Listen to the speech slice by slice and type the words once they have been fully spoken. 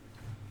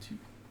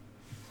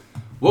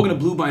Welcome to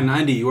Blue by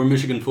 90, your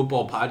Michigan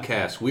football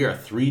podcast. We are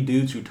three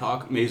dudes who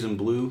talk maize and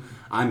blue.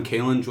 I'm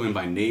Kalen, joined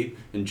by Nate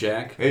and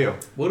Jack. Hey, yo.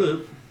 What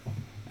up?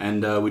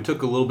 And we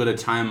took a little bit of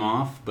time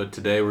off, but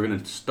today we're going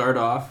to start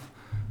off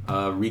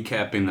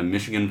recapping the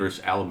Michigan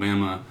versus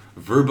Alabama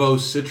Verbo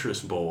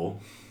Citrus Bowl,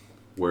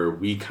 where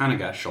we kind of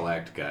got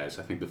shellacked, guys.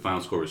 I think the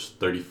final score was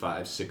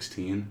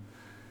 35-16.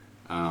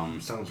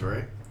 Sounds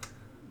right.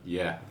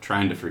 Yeah,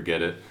 trying to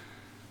forget it.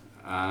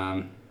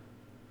 What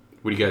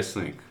do you guys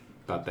think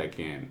about that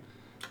game?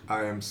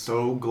 I am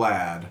so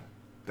glad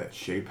that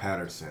Shea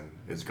Patterson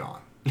is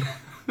gone.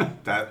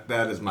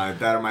 That is my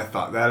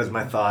thought. That is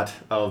my thought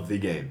of the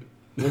game.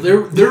 Well,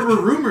 there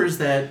were rumors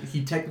that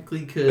he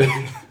technically could,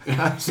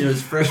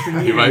 his freshman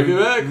year. He might be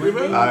back.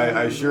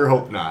 I sure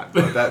hope not.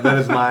 But that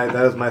is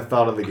my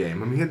thought of the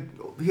game. I mean,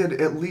 he had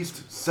at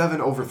least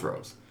 7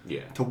 overthrows.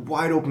 Yeah. To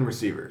wide open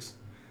receivers.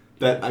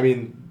 That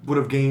would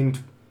have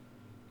gained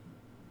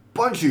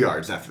bunch of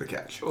yards after the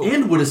catch.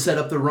 And would have set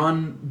up the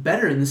run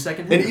better in the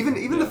second half. And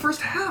even the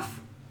first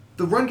half,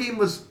 the run game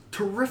was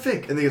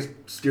terrific, and they just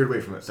steered away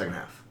from it second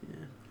half. Yeah.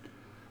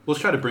 Let's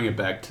try to bring it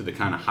back to the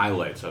kind of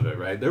highlights of it,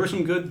 right? There were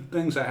some good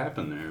things that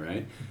happened there,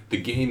 right? The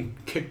game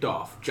kicked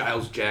off.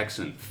 Giles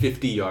Jackson,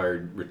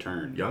 50-yard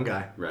return. Young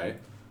guy. Right?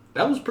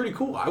 That was pretty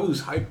cool. I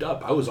was hyped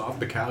up. I was off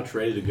the couch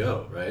ready to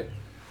go, right?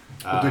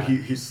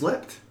 Dude, he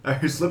slipped.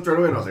 He slipped right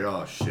away, and I was like,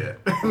 oh, shit.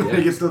 And then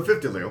he gets to the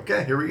 50, like,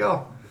 okay, here we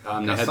go. They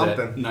had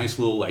that nice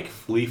little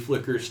flea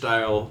flicker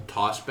style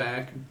toss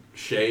back,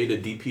 Shea to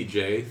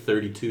DPJ,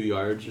 32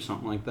 yards or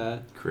something like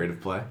that. Creative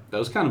play. That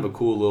was kind of a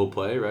cool little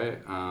play, right?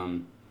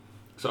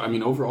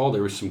 Overall,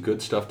 there was some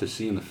good stuff to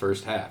see in the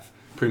first half.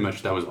 Pretty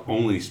much that was the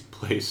only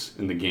place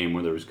in the game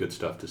where there was good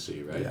stuff to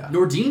see, right? Yeah.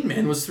 Nordine,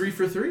 man, was 3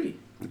 for 3.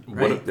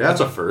 Right? That's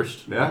a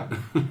first. Yeah.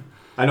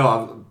 I know,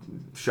 I'm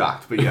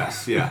shocked, but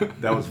yes, yeah.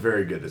 That was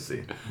very good to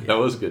see. That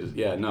was good.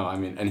 Yeah, no,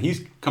 and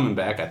he's coming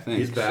back, I think.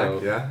 He's back,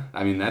 so, yeah.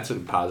 That's a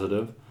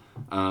positive.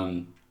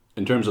 In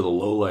terms of the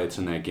lowlights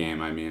in that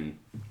game,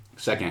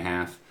 second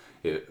half,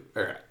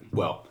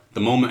 the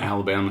moment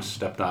Alabama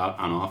stepped out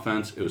on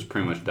offense, it was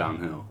pretty much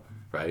downhill,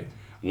 right?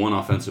 One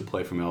offensive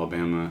play from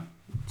Alabama,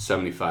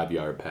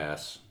 75-yard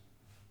pass,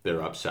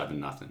 they're up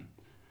 7-0.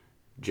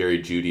 Jerry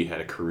Jeudy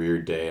had a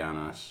career day on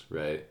us,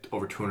 right?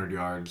 Over 200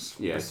 yards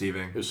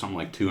receiving. It was something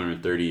like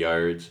 230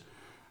 yards.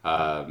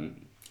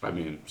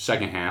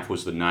 Second half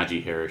was the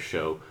Najee Harris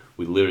show.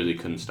 We literally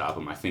couldn't stop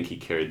him. I think he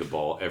carried the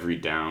ball every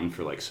down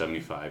for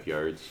 75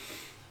 yards.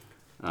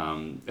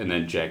 And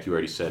then, Jack, you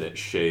already said it,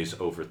 Shea's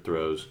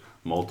overthrows,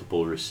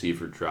 multiple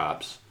receiver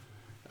drops.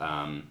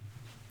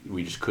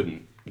 We just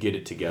couldn't get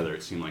it together,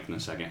 it seemed like, in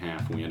the second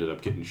half. And we ended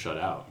up getting shut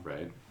out,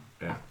 right?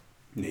 Yeah.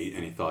 Nate,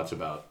 any thoughts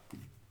about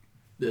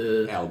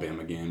The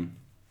Alabama game?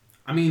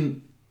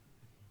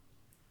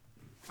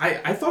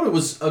 I thought it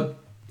was a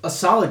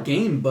solid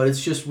game, but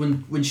it's just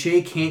when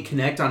Shea can't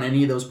connect on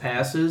any of those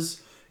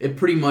passes, it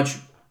pretty much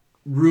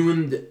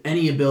ruined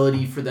any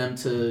ability for them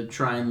to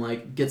try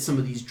and get some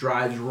of these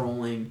drives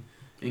rolling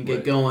and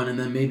get going, and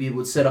then maybe it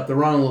would set up the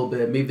run a little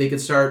bit. Maybe they could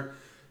start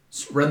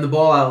spreading the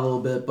ball out a little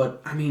bit,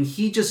 but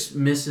he just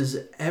misses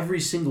every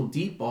single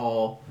deep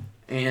ball,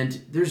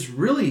 and there's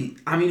really,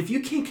 if you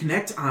can't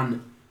connect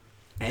on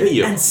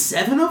Any of them.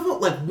 7 of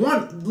them,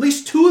 at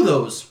least 2 of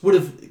those would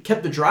have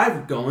kept the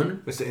drive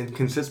going. It's the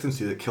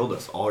inconsistency that killed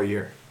us all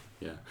year.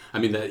 Yeah.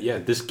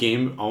 This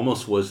game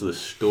almost was the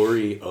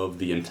story of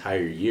the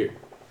entire year,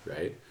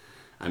 right?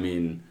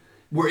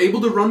 We're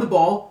able to run the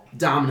ball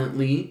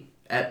dominantly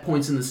at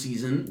points in the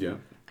season. Yeah.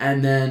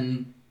 And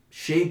then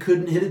Shea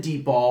couldn't hit a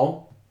deep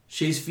ball.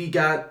 Shea's feet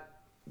got,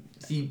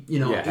 he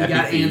got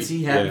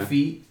antsy, happy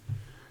feet.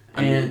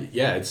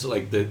 It's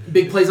like the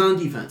big plays on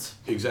defense.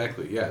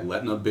 Exactly. Yeah,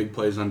 letting up big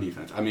plays on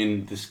defense.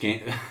 This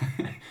game,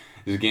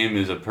 this game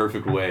is a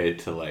perfect way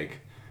to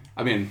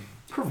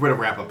Perfect way to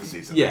wrap up the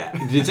season. Yeah.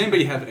 Does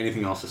anybody have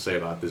anything else to say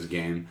about this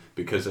game?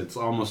 Because it's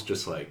almost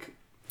just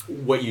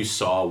what you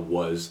saw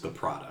was the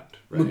product.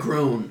 Right?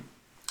 McGrone,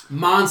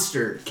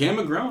 monster. Cam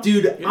McGrone,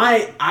 dude.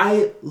 Yeah.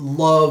 I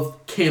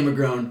love Cam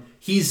McGrone.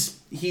 He's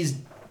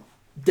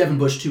Devin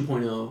Bush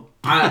 2.0.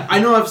 I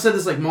know I've said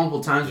this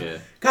multiple times. Yeah.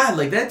 God,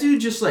 that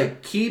dude just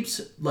keeps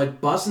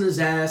busting his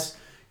ass.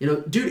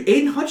 Dude,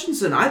 Aiden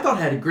Hutchinson I thought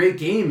had a great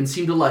game and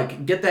seemed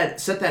to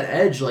set that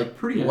edge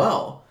pretty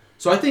well.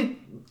 So I think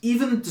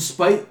even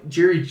despite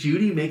Jerry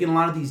Jeudy making a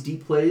lot of these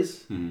deep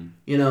plays,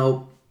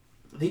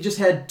 they just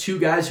had 2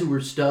 guys who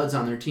were studs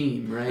on their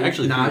team, right?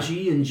 Actually,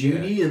 Najee and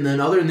Jeudy, and then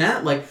other than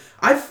that,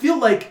 I feel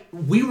like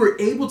we were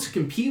able to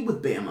compete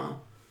with Bama.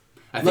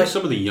 I think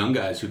some of the young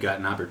guys who got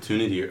an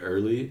opportunity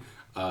early,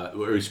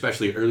 or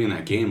especially early in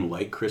that game,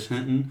 like Chris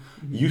Hinton,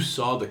 you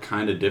saw the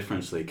kind of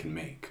difference they can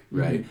make,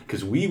 right?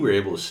 Because we were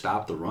able to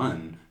stop the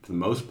run for the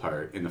most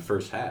part in the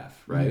first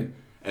half, right?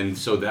 And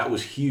so that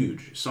was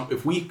huge. So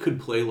if we could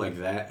play like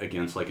that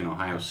against an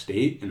Ohio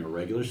State in a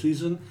regular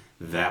season,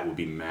 that would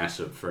be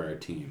massive for our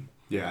team.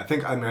 Yeah, I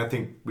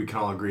think we can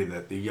all agree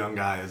that the young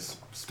guys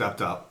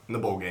stepped up in the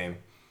bowl game,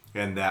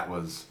 and that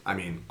was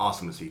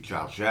awesome to see.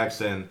 Giles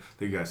Jackson,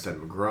 you guys said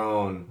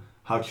McGrone,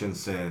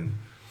 Hutchinson,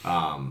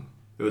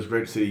 It was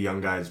great to see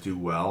young guys do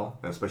well,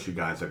 and especially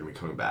guys that are going to be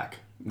coming back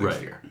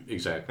next year.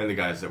 Exactly. And the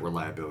guys that were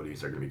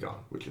liabilities are going to be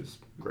gone, which is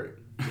great.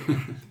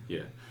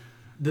 Yeah.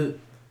 Do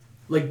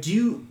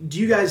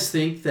you guys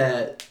think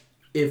that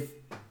if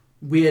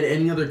we had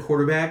any other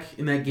quarterback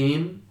in that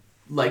game,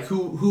 like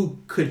who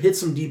could hit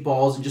some deep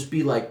balls and just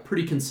be like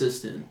pretty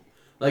consistent?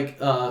 Like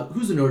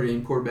who's the Notre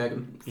Dame quarterback?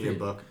 Ian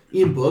Book.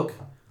 Ian Book.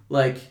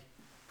 Like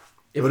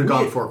It would have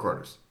gone 4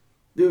 quarters.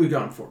 It would have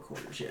gone 4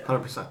 quarters. Yeah.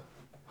 100%.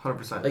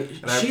 100%. Like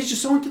she's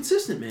just so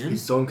inconsistent, man.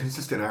 He's so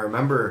inconsistent. I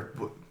remember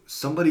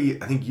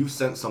somebody, I think you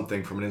sent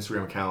something from an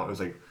Instagram account. It was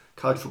like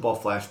college football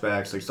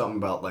flashbacks, like something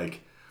about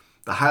like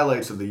the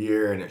highlights of the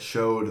year, and it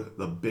showed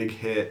the big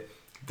hit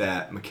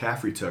that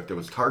McCaffrey took that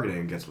was targeting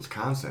against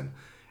Wisconsin,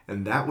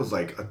 and that was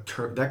like that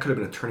could have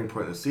been a turning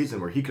point in the season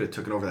where he could have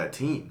taken over that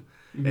team,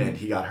 and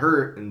he got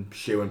hurt, and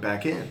Shea went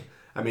back in.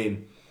 I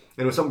mean,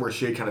 it was something where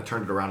Shea kind of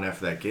turned it around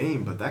after that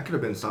game, but that could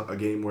have been a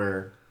game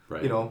where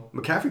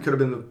McCaffrey could have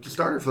been the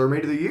starter for the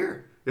remainder of the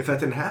year if that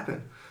didn't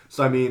happen.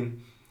 So I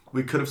mean,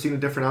 we could have seen a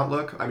different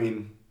outlook. I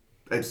mean,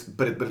 it's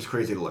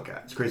crazy to look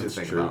at. It's crazy to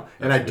think about.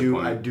 And I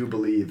do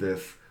believe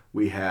if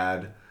we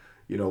had,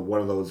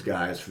 one of those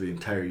guys for the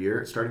entire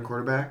year at starting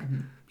quarterback,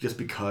 just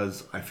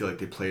because I feel like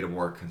they played a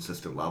more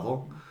consistent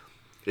level,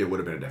 it would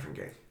have been a different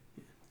game.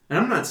 And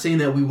I'm not saying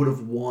that we would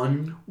have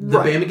won the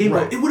Bama game,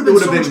 but it would have been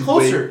so much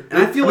closer.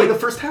 And I feel like the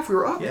first half we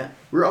were up. Yeah.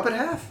 We were up at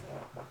half.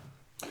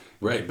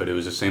 Right, but it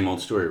was the same old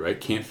story, right?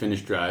 Can't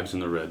finish drives in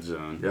the red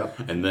zone.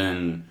 Yep. And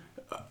then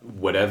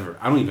whatever.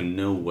 I don't even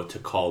know what to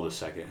call the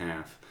second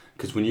half.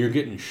 Because when you're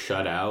getting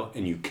shut out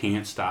and you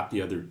can't stop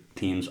the other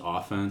team's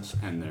offense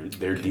and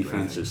their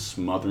defense is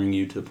smothering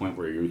you to the point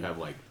where you have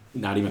like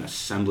not even a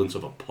semblance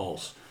of a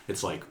pulse,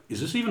 it's like,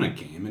 is this even a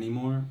game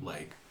anymore?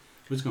 Like,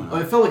 what's going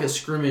on? It felt like a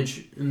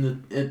scrimmage in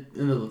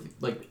the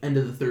like end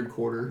of the third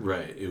quarter.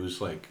 Right. It was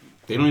like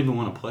they don't even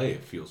want to play.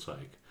 It feels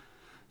like.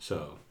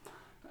 So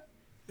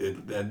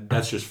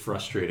that's just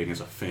frustrating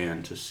as a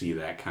fan to see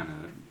that kind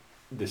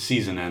of the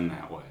season end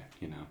that way,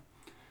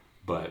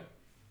 But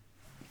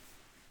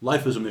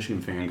life as a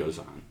Michigan fan goes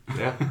on.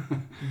 Yeah.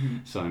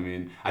 So, I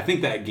mean, I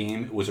think that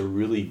game was a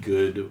really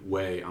good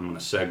way. I'm going to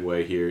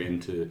segue here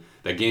into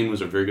that game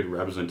was a very good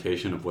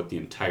representation of what the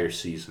entire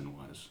season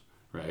was,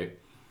 right?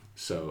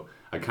 So,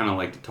 I kind of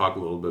like to talk a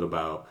little bit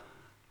about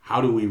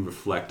how do we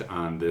reflect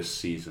on this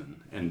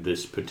season and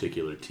this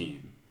particular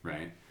team,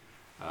 right?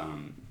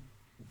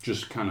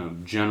 Just kind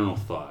of general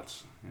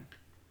thoughts.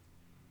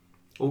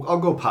 Well, I'll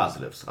go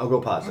positives.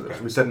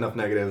 Okay. We said enough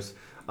negatives.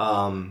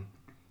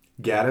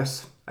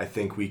 Gaddis, I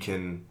think we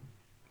can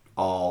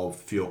all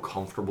feel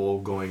comfortable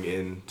going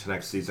into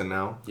next season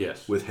now.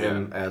 Yes. With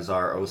him as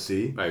our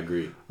OC. I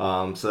agree.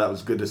 So that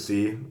was good to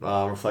see,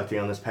 reflecting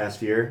on this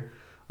past year.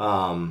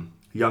 Young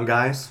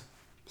guys,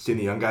 seeing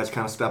the young guys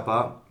kind of step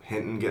up.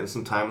 Hinton getting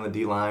some time on the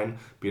D-line,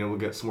 being able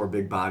to get some more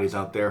big bodies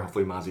out there.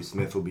 Hopefully Mozzie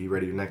Smith will be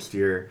ready next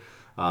year.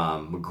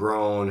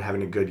 McGrone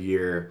having a good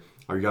year.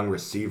 Our young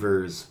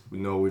receivers, we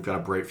know we've got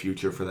a bright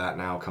future for that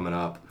now coming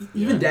up.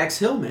 Even Dax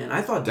Hill, man.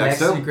 I thought Dax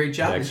did a great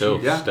job Dax Hill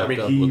stepped up,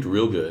 looked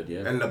real good. Yeah,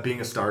 ended up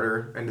being a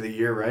starter end of the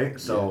year, right?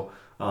 So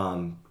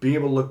being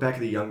able to look back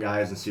at the young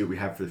guys and see what we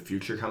have for the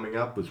future coming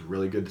up was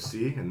really good to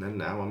see. And then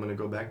now I'm going to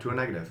go back to a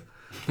negative.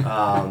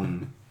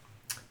 Don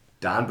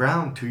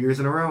Brown, 2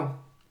 years in a row.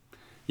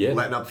 Yeah.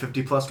 Letting up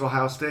 50-plus to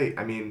Ohio State.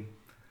 I mean,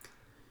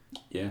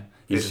 yeah,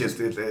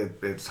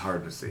 it's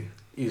hard to see.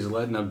 He's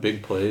letting up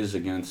big plays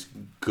against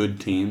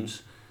good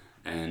teams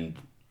and,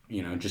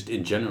 just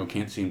in general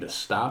can't seem to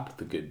stop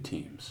the good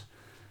teams.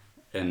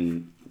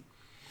 And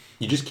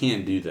you just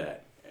can't do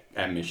that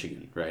at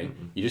Michigan, right?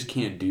 Mm-hmm. You just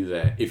can't do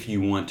that if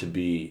you want to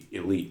be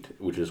elite,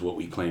 which is what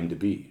we claim to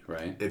be,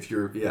 right? If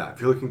you're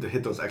looking to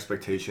hit those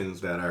expectations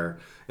that are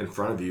in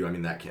front of you, I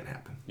mean, that can't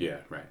happen. Yeah,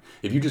 right.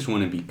 If you just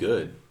want to be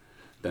good,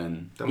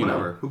 then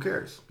whatever. Who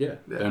cares? Yeah.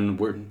 Then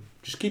we're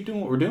just keep doing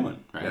what we're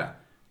doing, right? Yeah.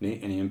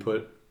 Any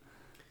input?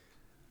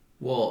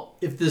 Well,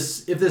 if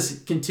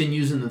this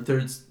continues in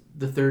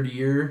the third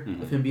year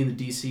of him being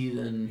the DC,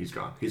 then he's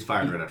gone. He's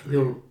fired right after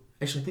the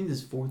Actually, I think this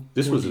is fourth.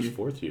 This was his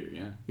fourth year.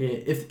 Yeah. Yeah.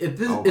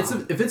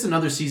 If it's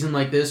another season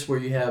like this where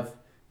you have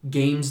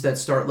games that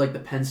start like the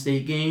Penn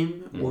State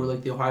game or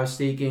like the Ohio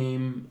State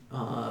game,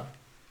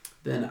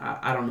 then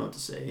I don't know what to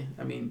say.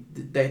 I mean,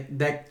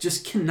 that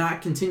just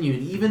cannot continue.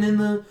 And even in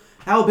the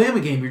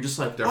Alabama game, you're just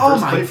like, oh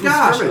my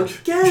gosh,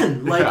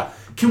 again! Like,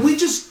 can we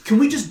just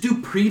do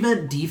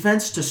prevent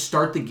defense to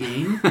start the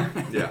game?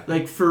 Yeah,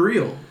 like for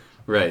real.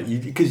 Right,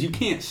 because you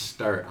can't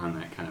start on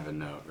that kind of a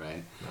note,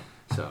 right?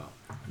 No. So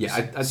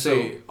yeah, I'd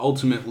say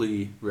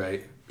ultimately,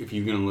 right, if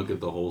you're gonna look at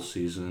the whole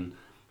season,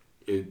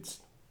 it's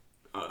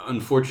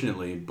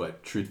unfortunately,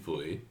 but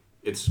truthfully,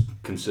 it's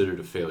considered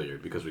a failure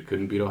because we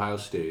couldn't beat Ohio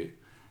State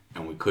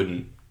and we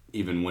couldn't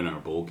even win our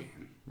bowl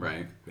game,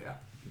 right? Yeah.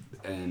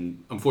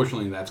 And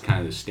unfortunately, that's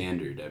kind of the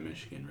standard at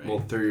Michigan, right? Well,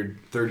 third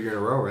year in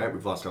a row, right?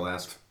 We've lost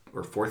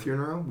fourth year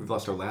in a row. We've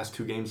lost our last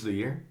 2 games of the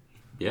year.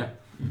 Yeah.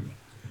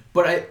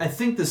 But I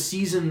think the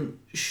season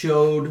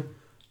showed,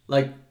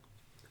 like,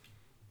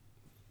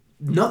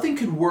 nothing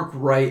could work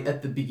right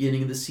at the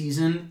beginning of the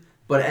season,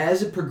 but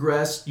as it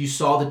progressed, you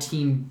saw the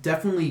team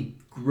definitely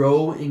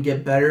grow and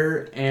get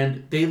better,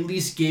 and they at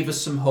least gave us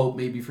some hope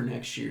maybe for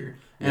next year.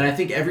 And I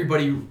think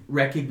everybody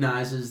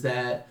recognizes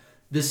that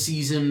this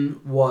season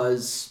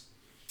was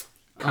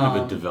kind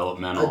of a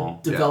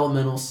developmental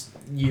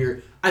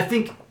year. I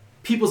think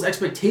people's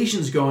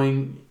expectations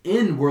going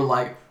in were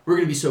like, we're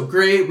going to be so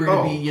great, we're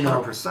going to be,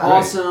 100%.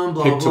 awesome,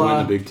 blah, pick blah, blah. to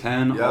win the Big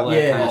Ten, all that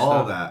Yeah. kind of all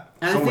stuff. of that.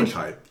 And So I much think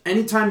hype.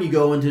 anytime you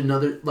go into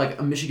another, like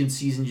a Michigan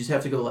season, you just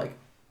have to go like,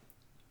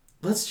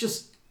 let's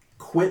just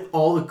quit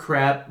all the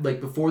crap,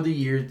 like before the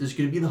year, there's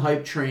going to be the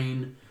hype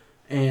train,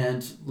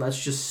 and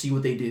let's just see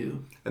what they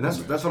do. And that's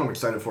what I'm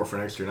excited for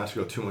next year. Not to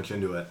go too much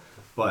into it,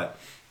 but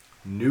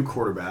new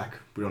quarterback.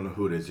 We don't know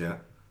who it is yet.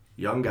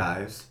 Young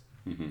guys.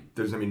 Mm-hmm.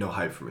 There's gonna be no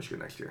hype for Michigan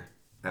next year,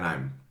 and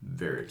I'm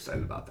very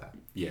excited about that.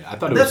 Yeah, I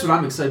thought That's what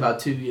I'm excited about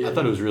too. Yeah. I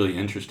thought it was really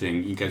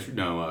interesting. You guys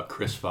know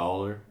Chris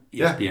Fowler,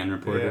 ESPN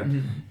reporter.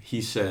 Yeah.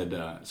 He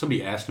said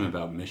somebody asked him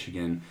about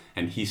Michigan,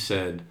 and he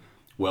said,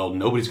 "Well,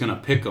 nobody's going to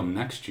pick them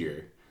next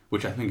year,"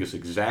 which I think is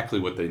exactly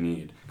what they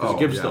need because it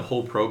gives the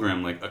whole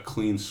program like a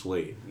clean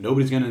slate.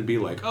 Nobody's going to be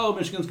like, "Oh,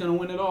 Michigan's going to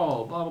win it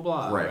all," blah blah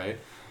blah. Right.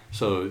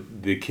 So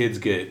the kids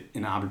get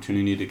an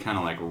opportunity to kind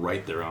of like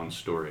write their own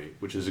story,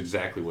 which is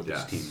exactly what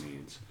this team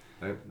needs.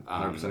 I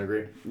 100%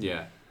 agree.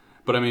 Yeah,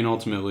 but I mean,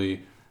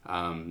 ultimately,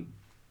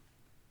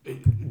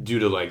 due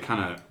to like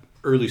kind of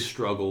early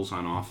struggles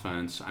on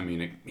offense, I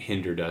mean, it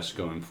hindered us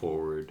going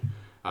forward.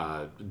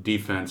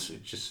 Defense,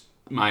 it just,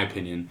 my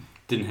opinion,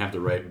 didn't have the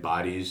right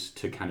bodies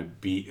to kind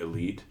of beat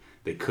elite.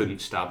 They couldn't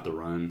stop the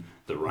run.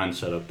 The run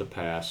set up the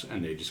pass,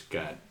 and they just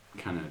got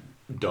kind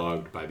of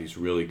dogged by these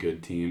really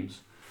good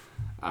teams.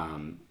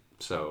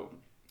 So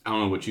I don't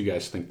know what you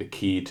guys think the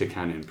key to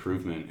kind of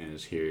improvement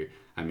is here.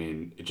 I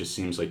mean, it just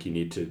seems like you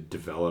need to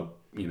develop,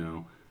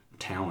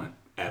 talent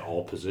at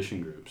all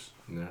position groups.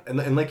 Yeah.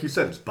 And like you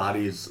said, it's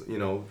bodies,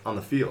 on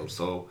the field.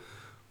 So,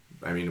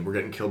 I mean, we're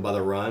getting killed by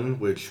the run,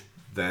 which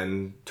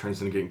then turns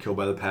into getting killed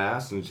by the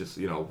pass, and it's just,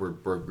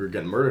 we're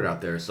getting murdered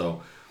out there.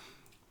 So,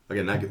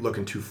 again, not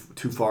looking too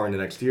far into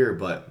next year,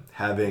 but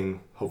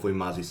having hopefully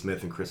Mozzie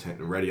Smith and Chris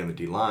Hinton ready on the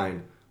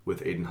D-line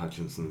with Aiden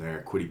Hutchinson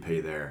there, Kwity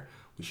Paye there,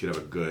 we should have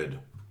a good,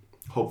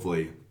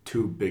 hopefully,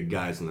 two big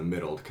guys in the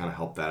middle to kind of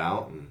help that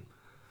out and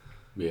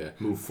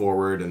move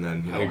forward, and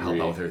then help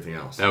out with everything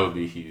else. That would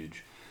be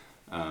huge.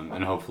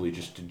 And hopefully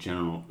just a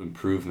general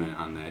improvement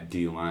on that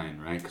D-line,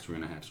 right? Because we're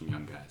going to have some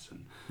young guys.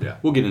 And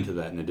we'll get into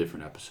that in a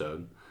different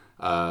episode.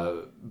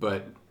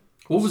 But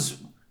what was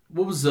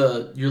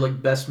your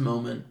like best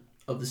moment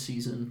of the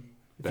season?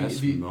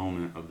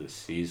 Moment of the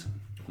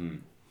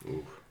season?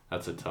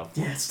 That's a tough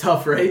one. Yeah, it's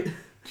tough, right?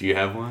 Do you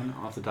have one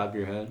off the top of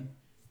your head?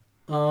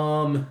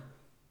 I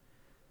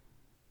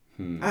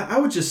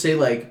would just say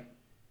like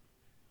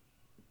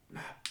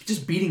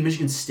just beating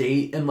Michigan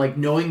State and like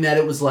knowing that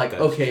it was like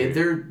That's okay,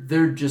 true.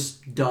 they're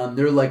just done.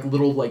 They're like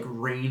little like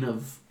reign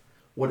of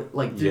what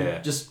like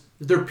just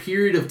their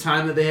period of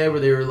time that they had where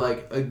they were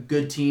like a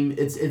good team.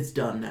 It's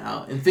done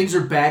now, and things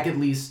are back at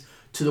least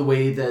to the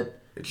way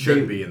that it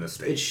should be in the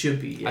state. It should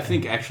be. Yeah. I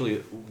think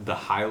actually the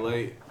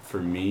highlight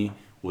for me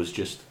was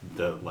just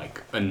the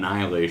like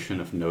annihilation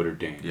of Notre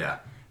Dame. Yeah,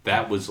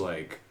 that was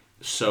like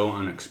so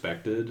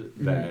unexpected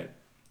that.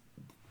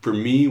 For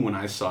me, when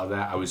I saw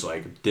that, I was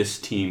like, this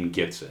team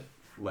gets it.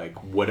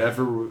 Like,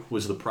 whatever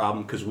was the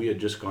problem, because we had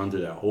just gone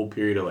through that whole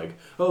period of like,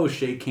 oh,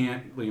 Shea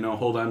can't,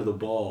 hold on to the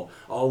ball,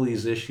 all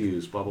these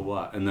issues, blah, blah,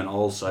 blah. And then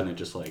all of a sudden it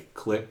just like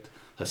clicked.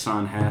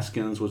 Hassan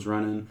Haskins was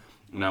running,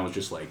 and I was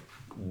just like,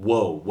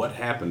 whoa, what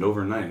happened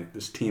overnight?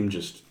 This team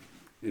just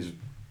is,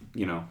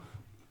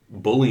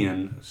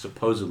 bullying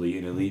supposedly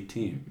an elite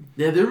team.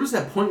 Yeah, there was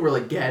that point where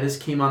like Gaddis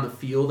came on the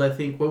field. I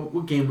think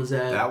what game was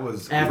that? That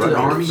was after the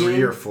Army 3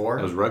 game? or 4.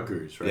 That was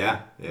Rutgers,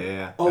 right?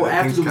 Yeah. Oh, And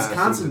after things the kinda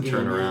Wisconsin seemed to game,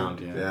 turn around.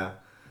 yeah. Yeah.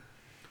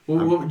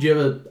 What do you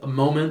have a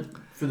moment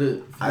for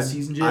the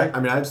season, Jay? I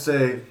mean, I'd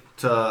say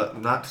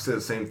not to say the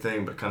same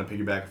thing, but kind of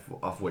piggyback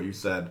off what you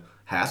said.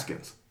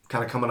 Haskins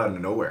kind of coming out of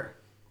nowhere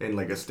and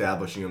like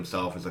establishing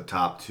himself as a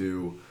top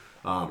 2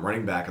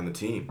 running back on the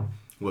team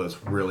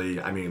was really.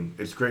 I mean,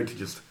 it's great to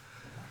just.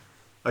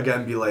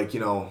 Again, be like,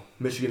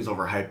 Michigan's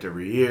overhyped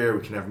every year.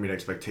 We can never meet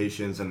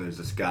expectations, and there's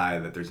this guy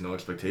that there's no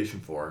expectation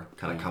for.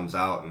 Kind of comes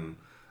out and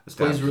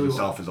establishes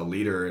himself as a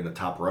leader and a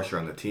top rusher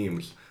on the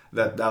team.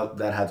 That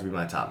had to be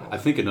my top moment. I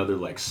think another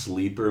like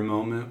sleeper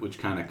moment, which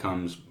kind of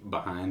comes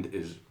behind,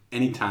 is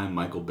anytime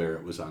Michael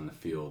Barrett was on the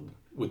field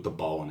with the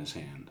ball in his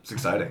hand. It's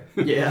exciting.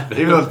 Yeah.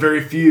 Even though it's very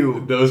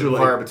few, those are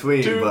far like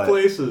between. two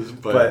places,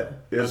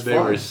 but it was they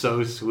fun. were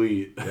so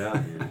sweet.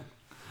 Yeah.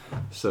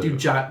 So Dude,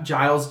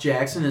 Giles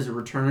Jackson as a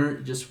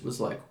returner just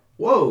was like,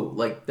 whoa,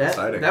 like that.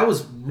 Exciting. That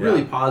was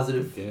really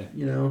positive.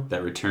 Yeah.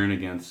 That return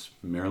against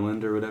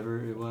Maryland or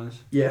whatever it was.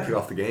 Yeah. Kick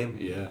off the game.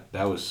 Yeah,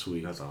 that was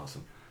sweet. That's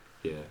awesome.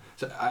 Yeah.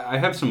 So I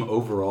have some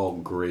overall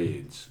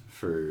grades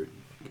for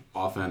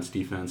offense,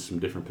 defense, some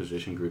different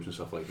position groups and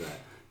stuff like that.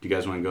 Do you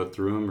guys want to go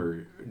through them,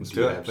 or Let's do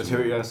do you it. have Let's some hear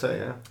what you more? gotta say.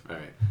 Yeah. All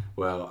right.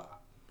 Well,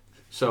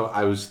 so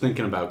I was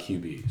thinking about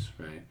QBs,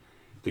 right?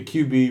 the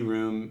QB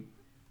room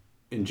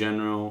in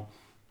general,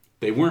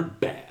 they weren't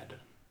bad.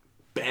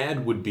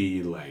 Bad would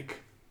be like,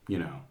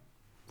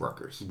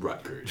 Rutgers,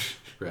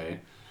 right?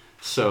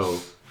 So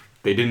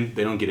they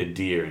don't get a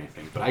D or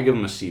anything, but I give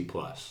them a C+.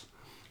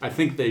 I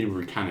think they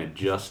were kind of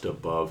just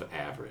above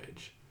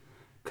average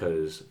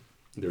because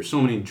there's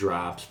so many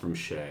drops from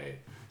Shea,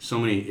 so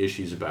many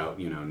issues about,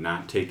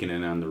 not taking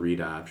it on the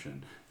read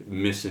option,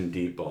 missing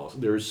deep balls.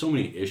 There were so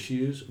many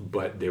issues,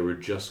 but they were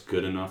just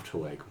good enough to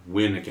like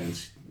win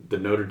against the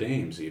Notre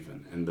Dames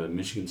even and the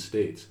Michigan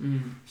States.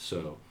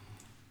 So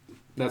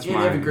that's He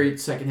had a great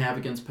second half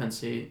against Penn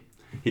State.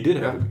 He did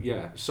have,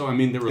 So I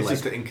mean, there were it's like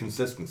just the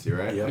inconsistency,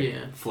 right?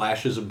 Yeah.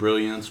 flashes of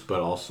brilliance, but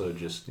also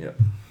just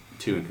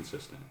too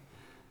inconsistent.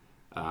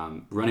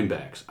 Running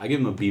backs, I give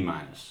them a B-.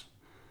 What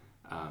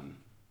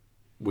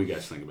do you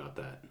guys think about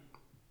that?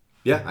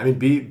 Yeah, I mean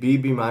B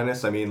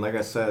minus. I mean, like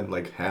I said,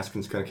 like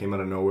Haskins kind of came out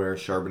of nowhere.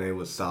 Charbonnet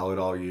was solid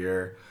all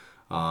year.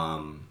 I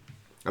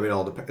mean,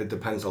 it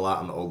depends a lot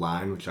on the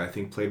O-line, which I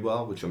think played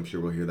well, which I'm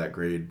sure we'll hear that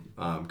grade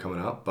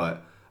coming up.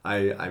 But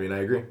I mean, I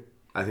agree.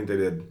 I think they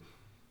did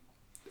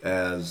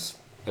as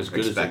good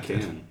expected.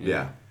 as they can.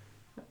 Yeah.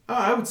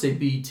 I would say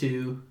B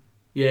too.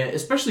 Yeah,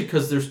 especially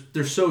because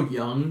they're so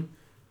young.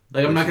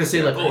 Like I'm not gonna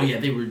say like, oh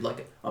yeah, they were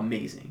like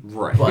amazing.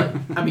 Right. But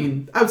I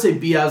mean, I would say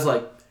B. I was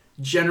like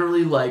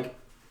generally like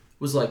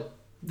was like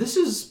this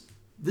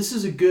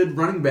is a good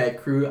running back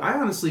crew. I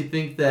honestly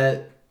think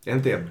that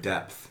And they have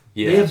depth.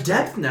 Yeah, they have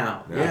depth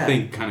now. Yeah. I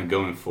think kind of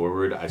going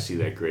forward, I see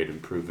that grade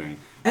improving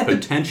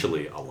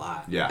potentially a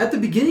lot. Yeah. At the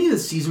beginning of the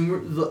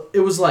season, it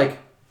was like,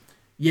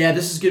 yeah,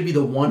 this is going to be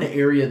the one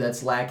area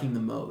that's lacking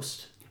the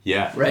most.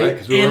 Yeah. Right?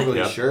 Because we weren't really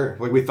Yep. sure.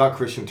 Like, we thought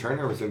Christian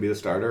Turner was going to be the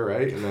starter,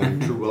 right? And then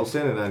Drew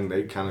Wilson, and then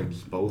they kind of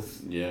just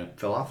both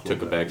fell off.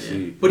 Took a back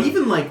seat. But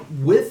even like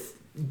with,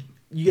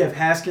 you have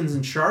Haskins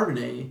and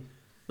Charbonnet,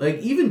 like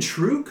even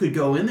True could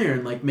go in there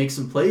and like make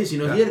some plays. He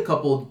had a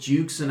couple of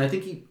jukes, and I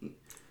think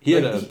he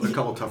had a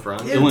couple tough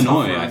runs. Yeah,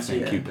 Illinois, tough I runs,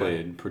 think yeah. he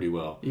played pretty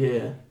well.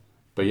 Yeah.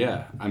 But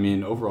yeah, I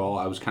mean, overall,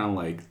 I was kind of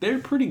like, they're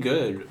pretty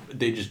good.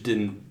 They just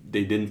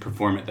didn't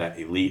perform at that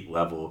elite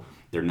level.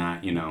 They're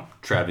not,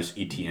 Travis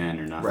Etienne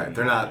or nothing. Right.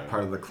 They're not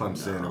part of the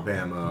Clemson,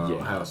 Bama,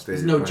 Ohio State.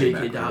 There's no running J.K.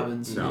 back group.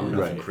 Dobbins. No, Yeah. nothing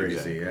Right, crazy.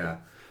 exactly. Yeah.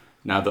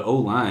 Now, the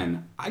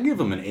O-line, I give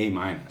them an A-.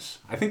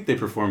 I think they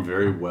performed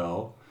very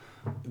well.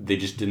 They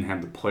just didn't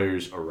have the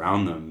players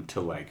around them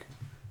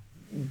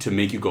to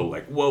make you go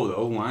like, whoa, the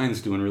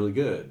O-line's doing really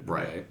good.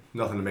 Right.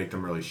 Nothing to make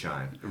them really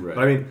shine. Right.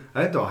 But I mean,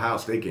 I think the Ohio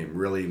State game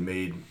really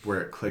made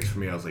where it clicked for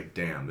me. I was like,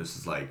 damn, this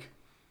is like,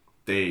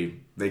 they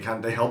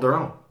held their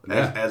own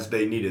as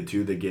they needed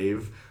to. They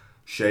gave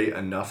Shea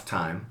enough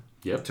time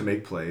to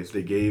make plays.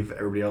 They gave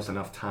everybody else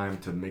enough time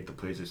to make the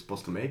plays they're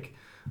supposed to make.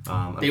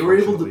 They were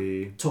able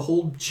to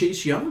hold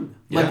Chase Young.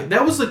 Yeah. Like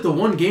that was like the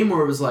one game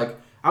where it was like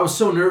I was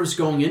so nervous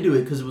going into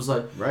it because it was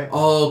like,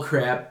 oh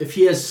crap! If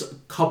he has a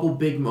couple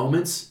big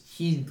moments,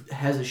 he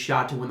has a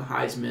shot to win the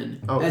Heisman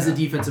as a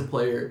defensive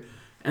player,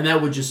 and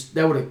that would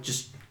have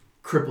just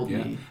crippled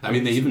me. I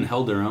mean, they even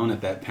held their own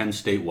at that Penn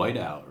State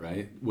whiteout,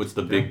 right? What's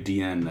the big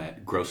DN,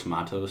 that Gross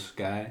Matos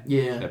guy?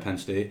 Yeah. At Penn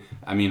State.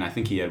 I mean, I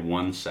think he had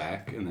 1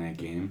 sack in that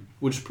game,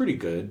 which is pretty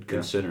good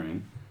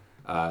considering.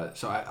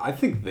 So I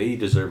think they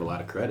deserve a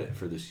lot of credit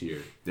for this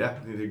year. Yeah,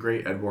 they did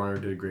great. Ed Warner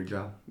did a great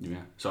job.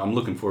 Yeah. So I'm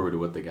looking forward to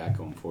what they got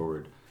going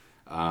forward.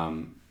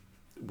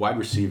 Wide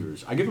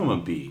receivers, I give them a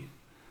B.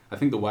 I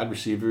think the wide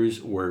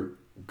receivers were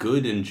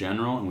good in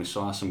general, and we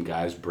saw some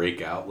guys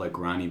break out like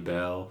Ronnie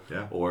Bell,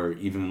 or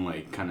even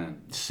like kind of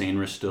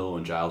Sainristil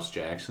and Giles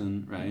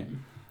Jackson, right?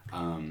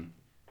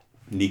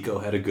 Nico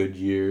had a good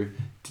year.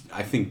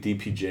 I think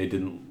DPJ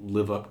didn't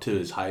live up to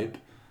his hype,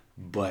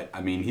 but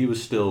I mean, it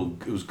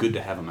was good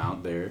to have him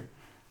out there.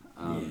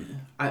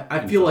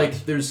 I feel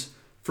like there's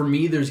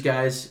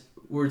guys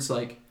where it's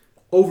like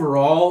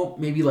overall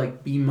maybe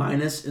like B-,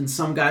 and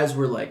some guys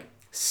were like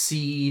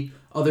C,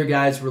 other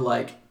guys were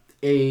like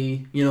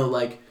A,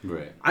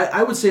 Right.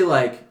 I would say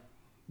like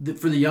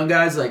for the young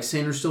guys like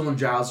Sainristil and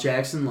Giles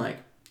Jackson, like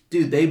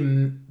dude, they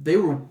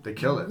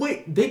killed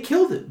it. They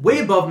killed it way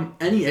above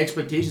any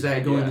expectations I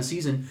had going into the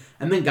season.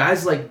 And then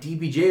guys like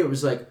DPJ, it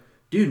was like,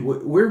 dude,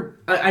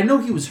 I know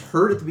he was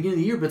hurt at the beginning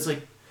of the year, but it's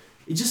like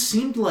it just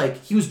seemed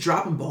like he was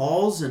dropping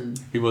balls and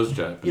he was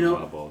dropping a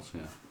lot of balls.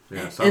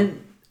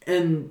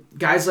 And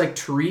guys like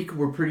Tariq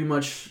were pretty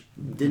much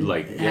didn't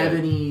have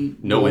any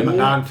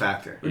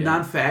non-factor.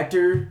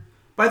 Non-factor.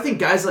 But I think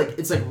guys like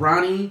it's like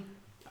Ronnie,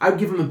 I would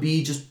give him a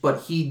B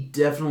but he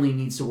definitely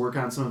needs to work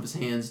on some of his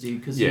hands,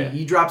 dude, because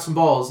he dropped some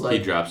balls. Like he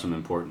dropped some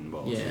important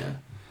balls.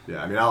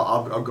 Yeah, I mean,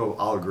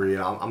 I'll agree.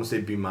 I'm gonna say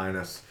B-.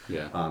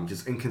 Yeah.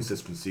 Just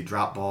inconsistency,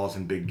 drop balls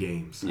in big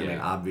games. Yeah. I mean,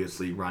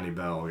 obviously Ronnie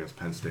Bell against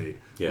Penn State.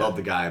 Yeah. Love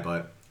the guy,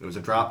 but it was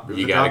a drop. It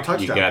was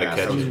touchdown pass. catch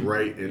That was it.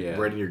 right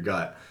in your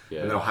gut.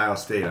 Yeah. And then Ohio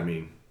State, I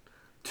mean,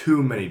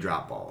 too many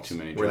drop balls. Too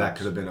many where that drops.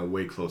 could have been a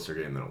way closer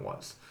game than it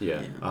was.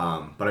 Yeah.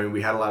 But I mean,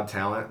 we had a lot of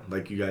talent,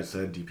 like you guys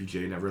said.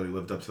 DPJ never really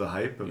lived up to the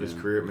hype of his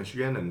career at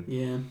Michigan, and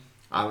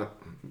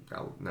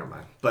never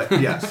mind. But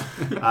yes,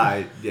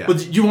 But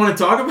do you want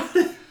to talk about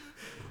it?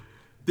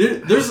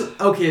 This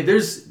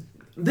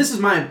is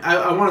my.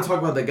 I want to talk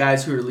about the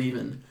guys who are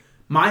leaving.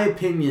 My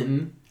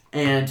opinion,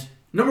 and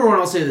number one,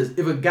 I'll say this: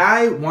 if a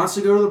guy wants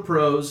to go to the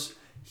pros,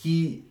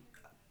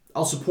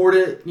 I'll support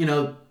it.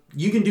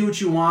 You can do what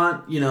you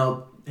want.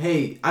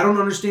 Hey, I don't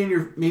understand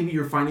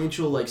your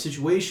financial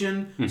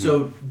situation,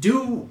 so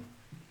do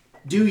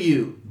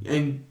you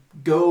and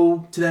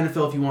go to the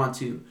NFL if you want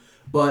to.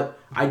 But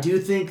I do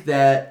think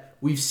that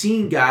we've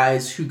seen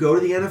guys who go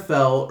to the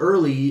NFL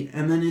early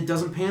and then it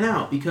doesn't pan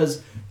out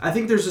because I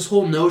think there's this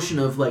whole notion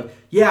of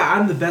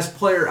I'm the best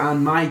player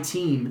on my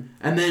team,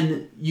 and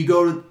then you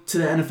go to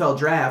the NFL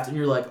draft and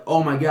you're like,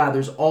 oh my God,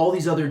 there's all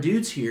these other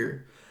dudes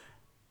here.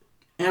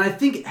 And I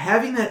think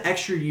having that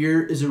extra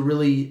year is a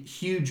really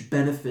huge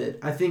benefit.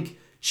 I think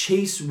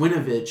Chase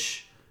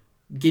Winovich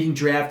getting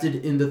drafted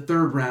in the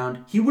 3rd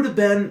round, he would have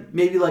been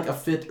maybe like a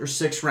 5th or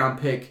 6th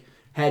round pick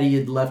had he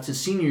had left his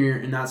senior year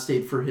and not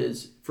stayed for a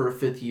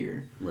 5th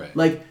year.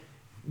 Right.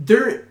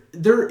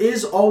 There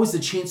is always the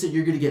chance that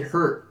you're going to get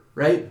hurt,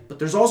 right? But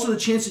there's also the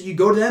chance that you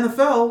go to the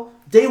NFL,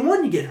 day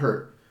one you get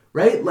hurt,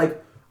 right?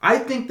 I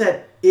think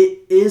that it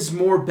is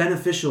more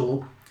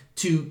beneficial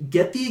to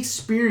get the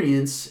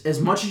experience as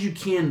much as you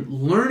can,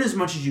 learn as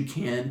much as you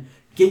can,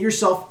 get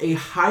yourself a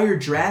higher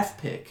draft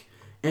pick.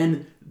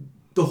 And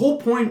the whole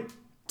point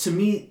to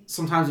me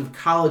sometimes of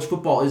college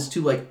football is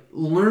to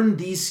learn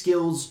these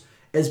skills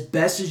as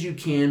best as you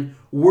can,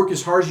 work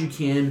as hard as you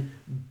can,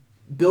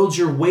 build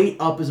your weight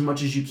up as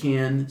much as you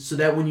can, so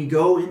that when you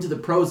go into the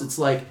pros,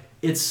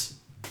 it's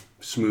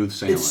smooth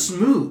sailing. It's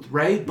smooth,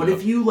 right? But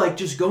if you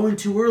just go in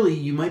too early,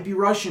 you might be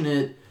rushing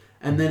it,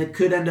 and then it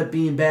could end up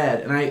being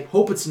bad. And I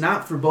hope it's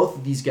not for both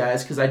of these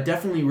guys because I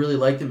definitely really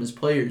like them as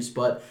players,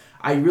 but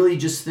I really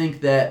just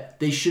think that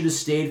they should have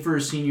stayed for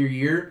a senior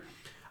year.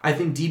 I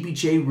think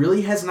DPJ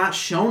really has not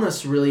shown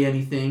us really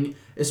anything.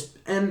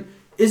 And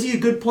is he a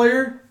good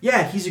player?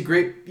 Yeah, he's a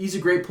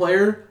great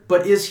player.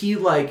 But is he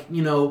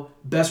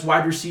best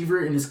wide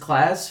receiver in his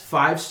class,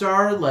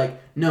 5-star?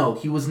 No,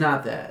 he was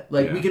not that.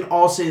 We can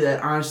all say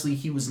that honestly,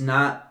 he was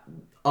not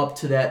up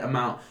to that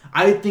amount.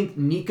 I think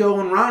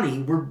Nico and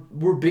Ronnie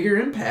were bigger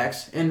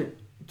impacts and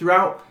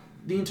throughout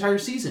the entire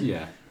season.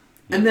 Yeah.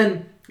 And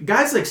then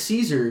guys like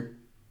Caesar,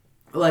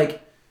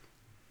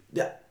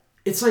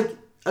 it's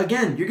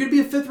again, you're going to be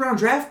a 5th round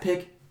draft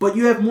pick, but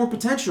you have more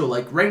potential.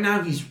 Right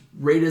now he's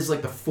rated as the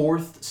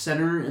 4th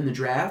center in the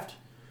draft,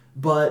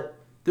 but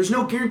there's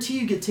no guarantee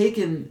you get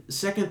taken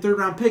 2nd, 3rd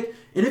round pick.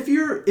 And if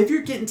you're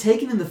getting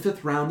taken in the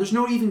 5th round, there's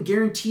no even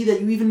guarantee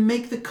that you even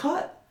make the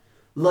cut.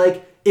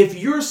 If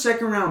you're a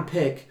 2nd round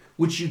pick,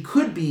 which you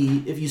could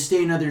be if you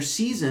stay another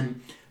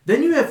season,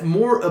 then you have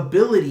more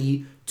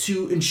ability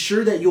to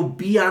ensure that you'll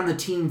be on the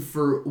team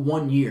for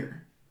 1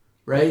 year,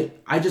 right?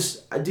 It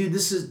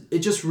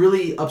just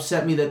really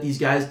upset me that these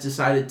guys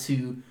decided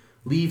to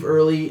leave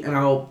early, and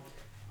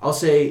I'll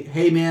say,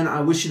 hey man,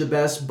 I wish you the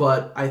best,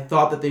 but I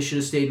thought that they should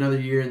have stayed another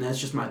year, and that's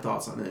just my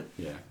thoughts on it.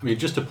 Yeah, I mean,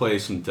 just to play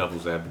some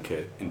devil's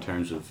advocate in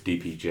terms of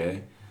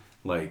DPJ,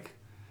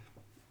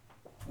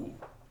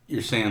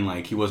 you're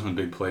saying he wasn't a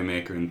big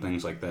playmaker and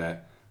things like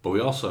that, but we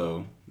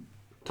also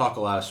talk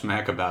a lot of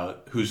smack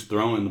about who's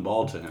throwing the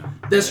ball to him.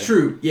 That's right?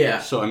 True, yeah.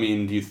 So, I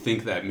mean, do you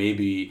think that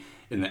maybe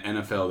in the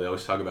NFL they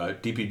always talk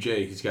about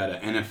DPJ, he's got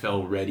an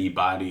NFL-ready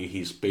body,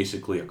 he's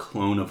basically a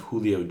clone of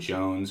Julio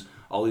Jones,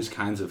 all these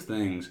kinds of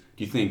things.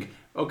 Do you think,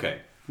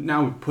 okay,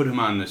 now we put him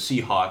on the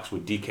Seahawks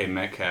with DK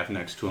Metcalf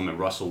next to him and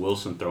Russell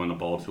Wilson throwing the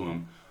ball to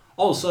him,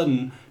 all of a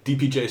sudden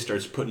DPJ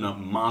starts putting up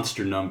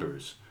monster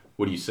numbers.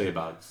 What do you say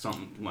about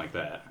something like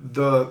that?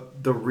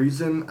 The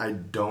reason I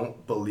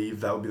don't believe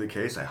that would be the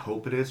case, I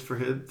hope it is for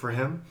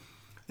him,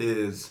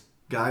 is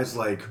guys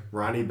like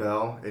Ronnie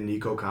Bell and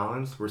Nico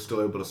Collins were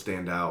still able to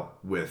stand out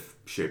with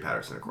Shea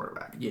Patterson at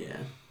quarterback. Yeah.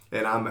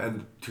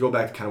 And to go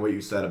back to kind of what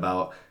you said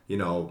about,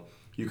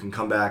 you can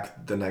come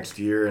back the next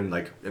year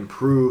and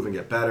improve and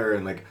get better,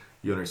 and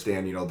you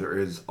understand, there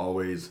is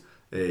always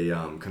a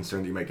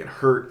concern that you might get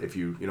hurt if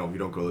you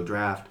don't go to the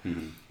draft.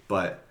 Mm-hmm.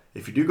 But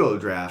if you do go to the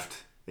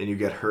draft and you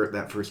get hurt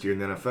that first year in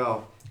the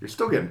NFL, you're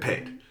still getting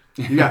paid.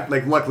 You got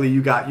luckily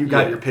you got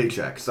your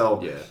paycheck.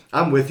 So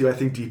I'm with you. I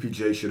think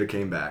DPJ should have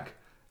came back.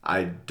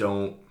 I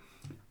don't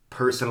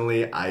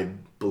personally. I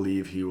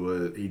believe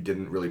he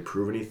didn't really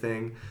prove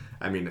anything.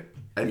 I mean,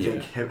 I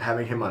think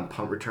having him on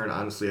punt return,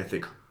 honestly, I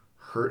think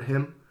hurt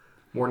him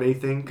more than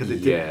anything because he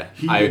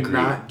did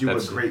not do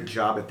a great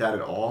job at that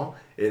at all,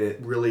 and it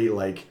really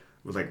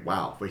was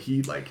wow, but is he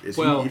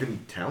even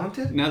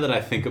talented? Now that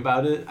I think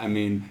about it, I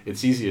mean,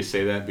 it's easy to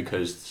say that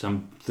because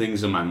some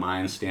things in my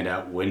mind stand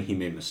out when he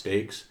made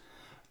mistakes.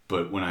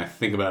 But when I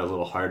think about it a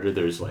little harder,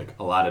 there's a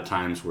lot of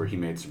times where he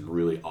made some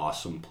really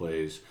awesome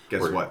plays.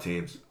 Guess what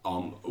teams?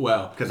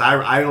 Because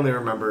I only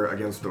remember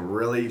against the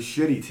really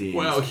shitty teams.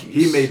 Well,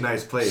 he made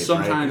nice plays.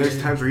 Sometimes right?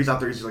 There's times where he's out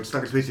there, he's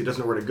stuck in space, he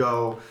doesn't know where to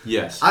go.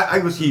 Yes, I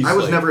was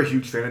never a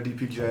huge fan of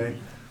DPJ.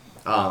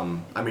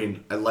 I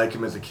mean, I like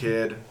him as a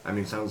kid. I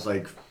mean,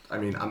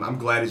 I'm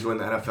glad he's in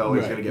the NFL.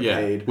 He's going to get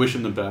paid. Wish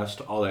him the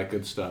best. All that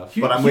good stuff.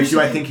 But I'm with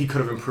you. I think he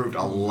could have improved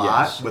a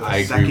lot with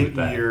a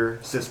second-year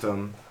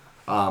system.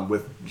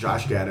 with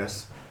Josh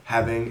Gaddis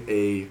having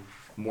a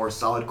more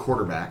solid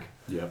quarterback.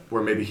 Yep.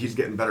 Where maybe he's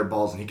getting better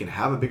balls and he can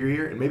have a bigger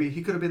year, and maybe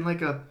he could have been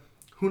like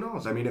who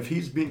knows? I mean, if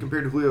he's being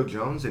compared to Julio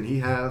Jones and he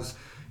has,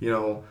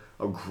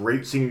 a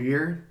great senior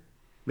year,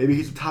 maybe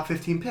he's a top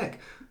 15 pick.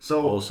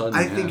 So All of a sudden,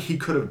 I think he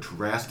could have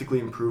drastically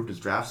improved his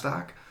draft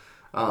stock.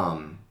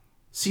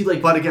 See,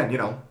 like, But again,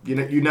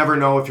 you never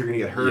know if you're going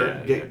to get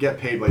hurt. Get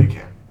paid while you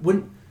can.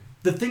 when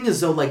the thing is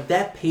though, like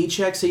that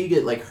paycheck, say you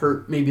get like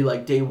hurt maybe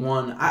like day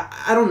one.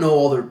 I don't know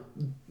all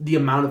the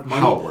amount of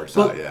money. How it works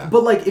but, out, yeah.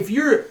 But like if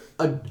you're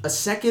a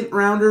second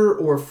rounder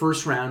or a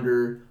first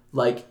rounder,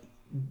 like,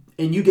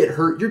 and you get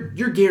hurt,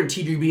 you're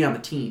guaranteed to be on the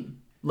team.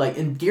 Like,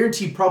 and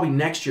guaranteed probably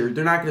next year,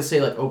 they're not going to say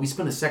like, oh, we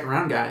spent a second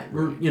round guy.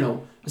 We're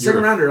a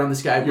second rounder on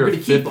this guy. You're We're going a to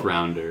keep fifth him.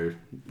 rounder.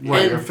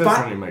 Right, And your fifth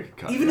round, you make a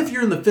cut. Even if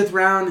you're in the fifth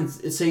round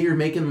and say you're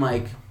making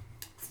like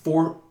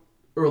 $400,000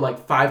 or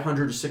like $500,000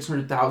 or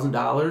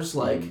 $600,000,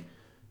 like,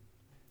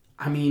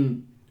 I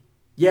mean,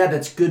 yeah,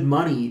 that's good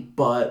money,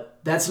 but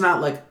that's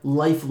not like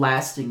life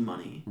lasting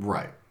money.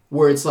 Right.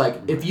 Where it's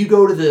like if you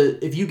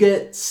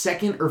get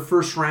second or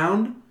first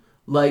round,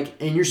 like,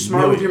 and you're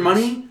smart with your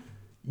money,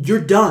 you're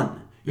done.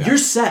 Yeah. You're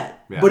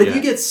set. Yeah. But if Yeah.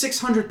 you get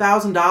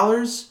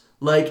 $600,000,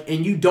 like,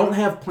 and you don't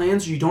have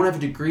plans or you don't have a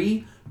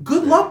degree,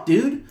 good luck,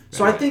 dude.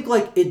 So I think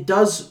like it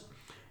does,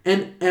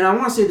 and I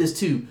want to say this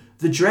too.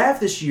 The draft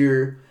this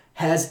year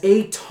has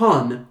a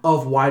ton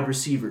of wide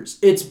receivers.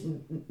 It's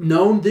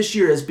known this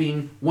year as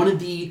being one of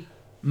the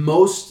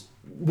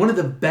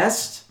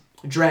best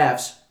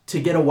drafts to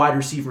get a wide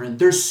receiver in.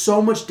 There's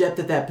so much depth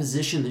at that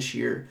position this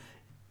year.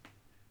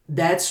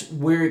 That's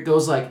where it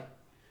goes like,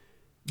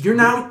 you're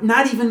now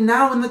not even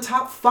now in the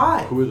top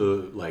 5. Who are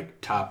the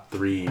top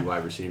 3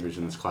 wide receivers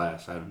in this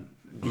class? I don't.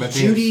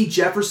 Judy,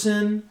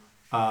 Jefferson.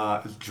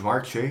 Is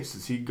Jamar Chase,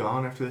 is he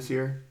gone after this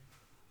year?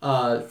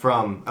 Uh,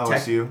 From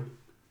LSU?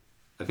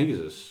 I think he's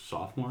a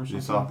sophomore or something.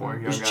 He's a sophomore.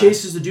 Young there's guy.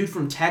 Chase is the dude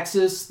from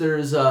Texas.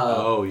 There's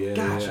Oh, yeah.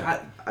 gosh, yeah.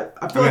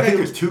 I feel I like think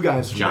there's 2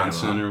 guys from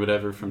Johnson Alabama. or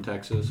whatever from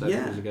Texas. I think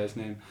Yeah. was the guy's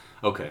name.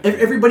 Okay.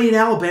 everybody in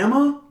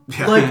Alabama.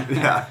 Yeah, Like,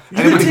 yeah. you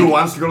would Anybody who take-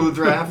 wants to go to the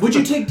draft? Would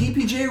you take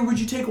DPJ or would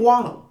you take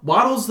Waddle?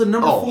 Waddle's the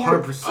number 4.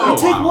 100%. You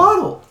take wow.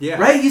 Waddle, Yeah.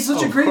 right? He's such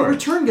Oh, a of great course.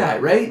 return guy,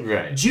 right?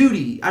 Right.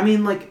 Judy, I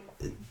mean, like,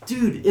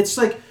 dude, it's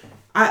like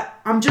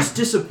I'm just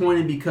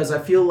disappointed because I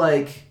feel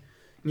like,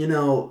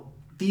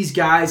 these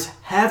guys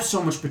have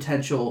so much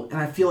potential, and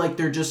I feel like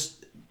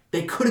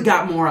they could have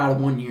got more out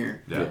of 1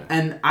 year. Yeah.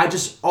 And I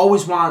just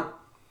always want.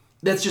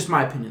 That's just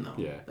my opinion, though.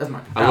 Yeah. That's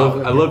my. I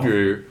love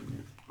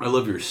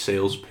your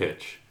sales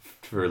pitch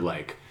for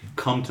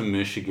come to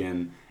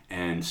Michigan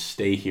and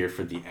stay here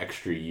for the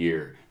extra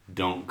year.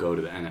 Don't go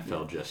to the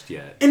NFL just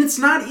yet. And it's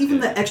not even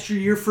the extra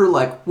year for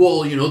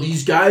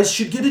these guys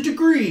should get a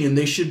degree and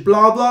they should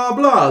blah blah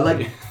blah.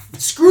 Like,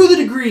 screw the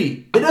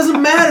degree. It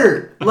doesn't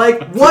matter.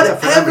 Like,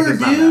 whatever, does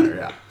not dude.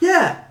 matter,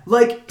 Yeah.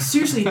 Like,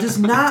 seriously, it does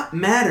not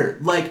matter.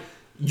 Like,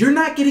 you're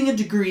not getting a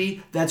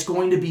degree that's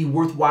going to be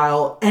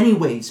worthwhile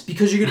anyways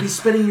because you're going to be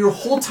spending your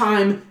whole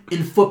time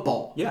in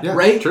football. Yeah,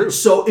 right? true.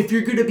 So if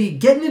you're going to be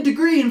getting a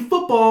degree in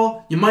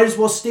football, you might as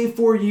well stay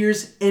 4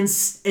 years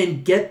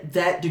and get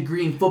that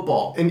degree in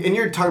football. And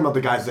you're talking about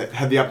the guys that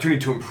had the opportunity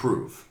to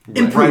improve.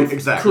 Improve. Right,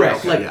 exactly. Correct.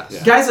 Okay, Like,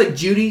 yes. guys like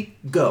Judy,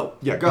 go.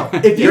 Yeah, go.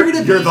 If you're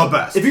gonna be the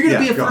best. If you're gonna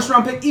Yeah, be a go. first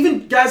round pick,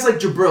 even guys like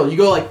Jabril, you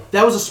go like,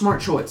 that was a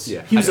smart choice.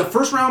 Yeah. He was a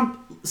first round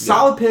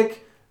solid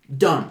pick,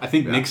 done. I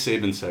think Nick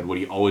Saban said what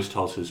he always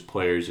tells his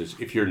players is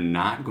if you're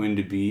not going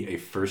to be a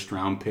first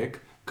round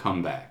pick,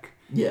 come back.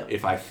 Yeah.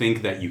 If I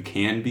think that you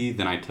can be,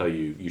 then I tell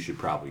you you should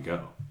probably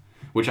go.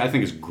 Which I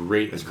think is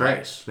great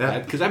advice. great. Yeah.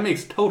 Because that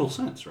makes total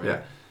sense, right?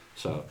 Yeah.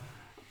 So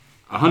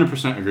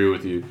 100% agree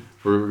with you.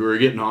 We're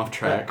getting off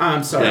track.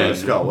 I'm sorry. And-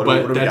 Let's go. What do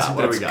but we that's, got?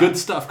 What do we that's got? good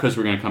stuff because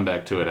we're going to come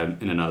back to it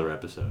in another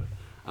episode.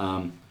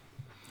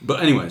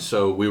 But anyway,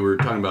 so we were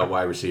talking about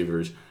wide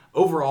receivers.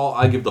 Overall,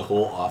 I give the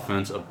whole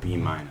offense a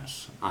B-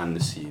 on the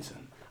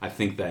season. I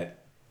think that,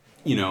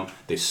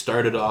 they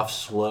started off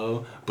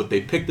slow, but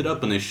they picked it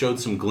up and they showed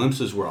some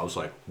glimpses where I was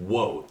like,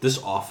 whoa, this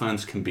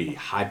offense can be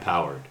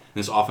high-powered.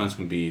 This offense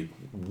can be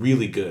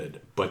really good,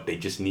 but they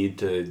just need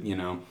to,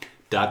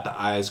 dot the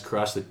I's,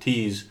 cross the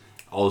T's.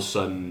 All of a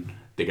sudden,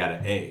 they got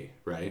an A,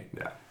 right?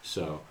 Yeah.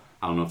 So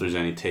I don't know if there's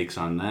any takes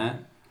on that.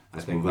 I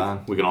think move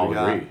on. we can all We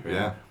got- agree. Right?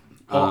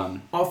 Yeah.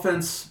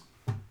 Offense,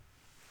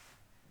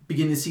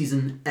 beginning of the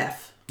season,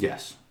 F.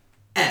 Yes.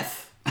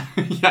 F.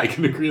 Yeah, I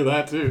can agree with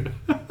that too.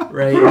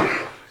 Right?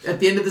 At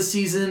the end of the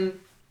season,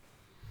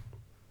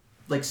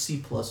 like C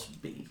plus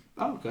B.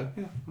 Oh, okay.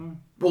 Yeah. All right.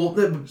 Well,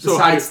 So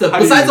besides how do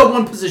besides you- the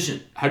one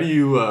position. How do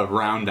you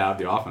round out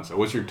the offense?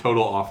 What's your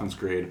total offense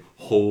grade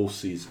whole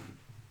season?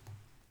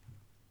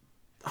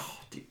 Oh,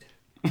 dude.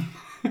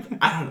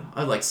 I don't know.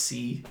 I'd like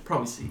C.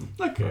 Probably C.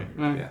 Okay.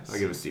 Yeah, I'll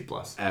give it a C+.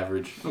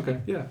 Average. Okay.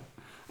 Yeah.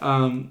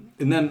 And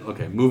then,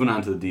 okay, moving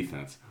on to the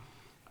defense.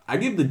 I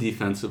give the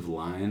defensive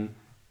line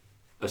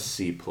a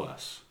C+.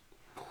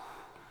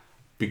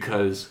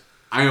 Because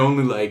I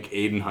only like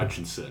Aiden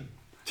Hutchinson.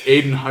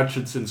 Aiden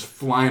Hutchinson's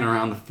flying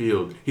around the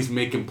field. He's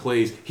making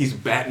plays. He's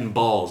batting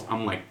balls.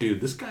 I'm like,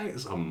 dude, this guy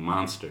is a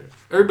monster.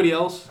 Everybody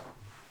else,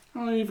 I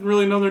don't even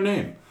really know their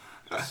name.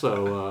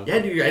 So Yeah,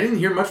 dude, I didn't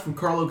hear much from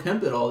Carlo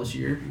Kemp at all this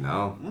year.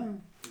 No.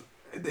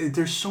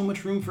 there's so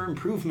much room for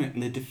improvement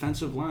in the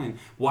defensive line.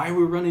 Why are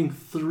we running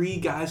 3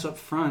 guys up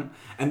front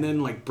and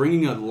then like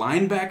bringing a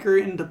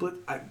linebacker into blitz?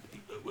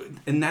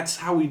 And that's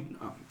how we.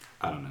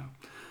 I don't know.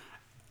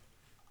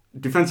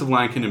 Defensive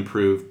line can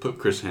improve. Put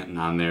Chris Hinton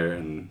on there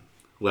and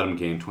let him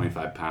gain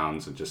 25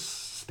 pounds and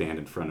just stand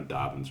in front of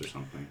Dobbins or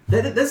something.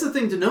 That's the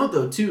thing to note,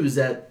 though, too, is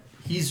that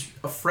he's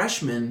a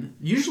freshman.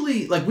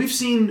 Usually, like, we've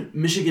seen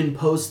Michigan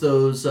post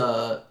those.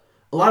 A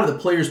lot of the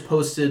players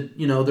posted,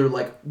 their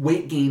like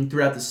weight gain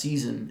throughout the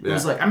season. It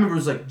was like, I remember it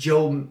was like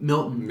Joe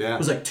Milton. Yeah. It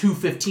was like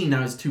 215.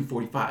 Now it's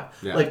 245.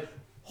 Yeah. Like,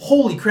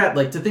 holy crap!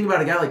 Like, to think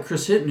about a guy like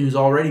Chris Hinton who's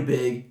already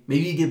big.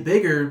 Maybe you get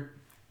bigger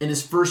in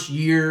his first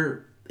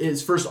year,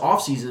 his first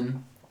off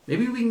season.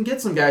 Maybe we can get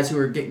some guys who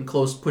are getting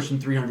close, pushing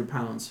 300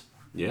 pounds.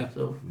 Yeah,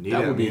 So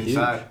that would be huge.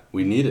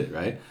 We need it,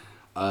 right?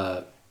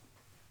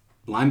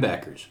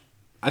 Linebackers.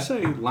 I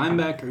say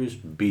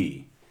linebackers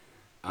B.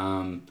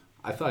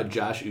 I thought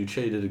Josh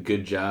Uche did a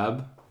good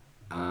job.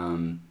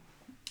 Who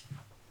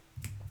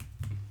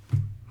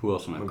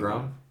else am I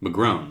McGrone?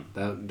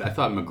 McGrone. I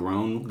thought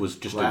McGrone was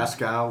just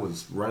Glasgow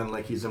was running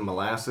like he's in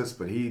molasses,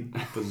 but he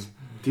was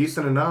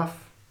decent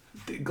enough.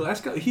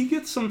 Glasgow, he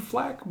gets some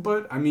flack,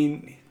 but I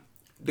mean,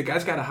 the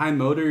guy's got a high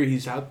motor.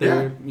 He's out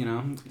there,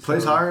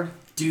 Plays hard.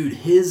 dude,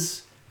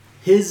 his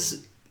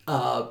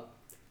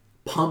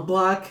pump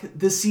block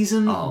this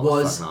season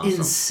was fucking awesome.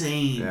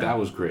 insane. Yeah. That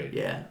was great.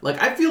 Yeah.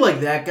 Like, I feel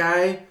like that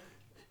guy,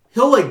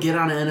 he'll, like, get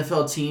on an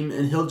NFL team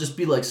and he'll just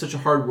be, like, such a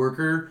hard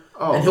worker.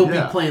 And he'll be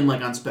playing,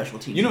 like, on special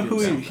teams. You know who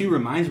he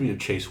reminds me of?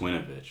 Chase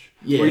Winovich.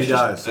 Yeah, where he's he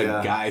just does.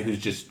 a guy who's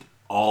just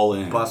all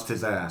in. Bust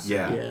his ass.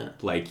 Yeah.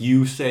 Like,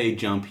 you say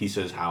jump, he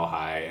says how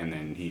high, and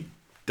then he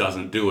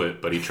doesn't do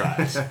it, but he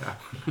tries.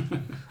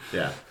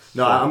 Yeah.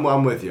 No,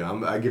 I'm with you.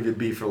 I give you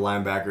B for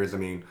linebackers. I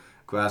mean,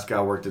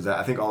 Glasgow worked his ass.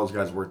 I think all those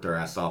guys worked their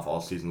ass off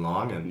all season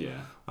long. And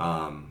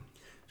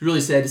It's really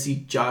sad to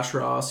see Josh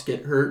Ross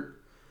get hurt.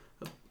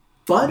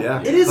 But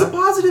Yeah. it is a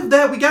positive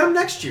that we got him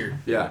next year.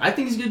 Yeah. I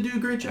think he's going to do a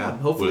great job.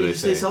 Yeah. Hopefully he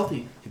stays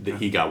healthy.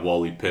 He got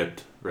Wally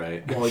pipped,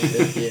 right? Well,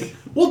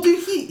 dude,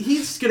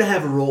 he's going to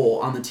have a role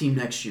on the team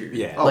next year.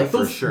 Yeah. Oh,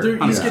 for sure.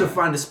 He's going to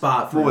find a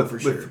spot for him, for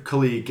sure. With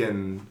Kalik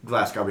and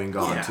Glasgow being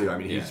gone, Yeah. too. I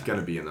mean, he's Yeah. going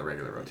to be in the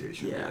regular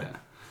rotation.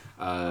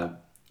 Yeah.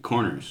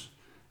 Corners.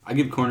 I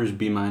give corners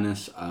B-.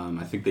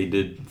 I think they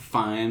did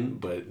fine,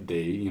 but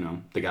they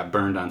got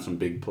burned on some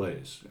big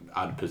plays,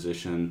 out of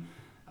position,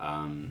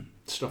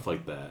 stuff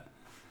like that.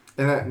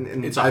 And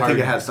I think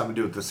it has something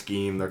to do with the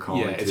scheme they're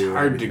calling. Yeah, it's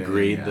hard to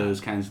grade those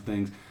kinds of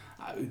things.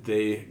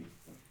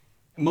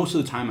 Most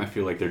of the time, I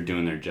feel like they're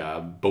doing their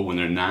job, but when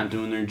they're not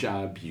doing their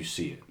job, you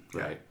see it,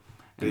 right?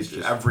 And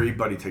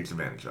everybody takes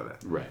advantage of it.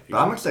 Right. But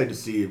I'm excited to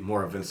see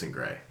more of Vincent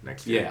Gray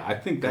next year. Yeah, I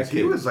think that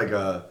he was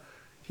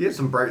he had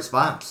some bright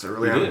spots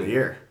early on in the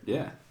year.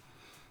 Yeah.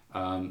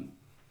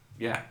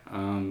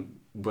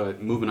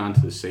 But moving on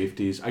to the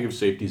safeties, I give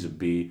safeties a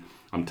B.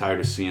 I'm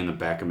tired of seeing the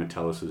back of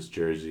Metellus'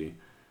 jersey.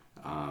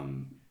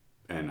 And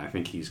I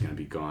think he's going to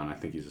be gone. I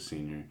think he's a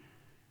senior.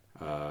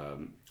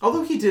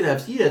 Although he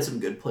had some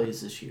good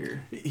plays this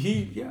year.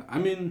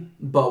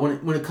 But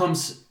when it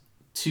comes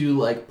to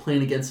like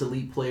playing against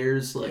elite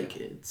players, like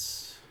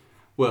it's.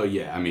 Well,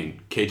 yeah,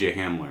 KJ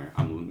Hamler.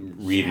 I'm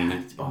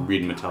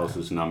reading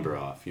Metellus' number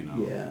off.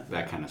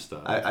 That kind of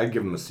stuff. I'd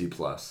give him a C+.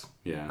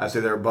 Yeah, I'd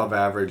say they're above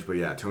average, but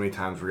yeah, too many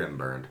times we're getting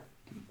burned.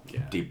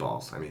 Yeah, deep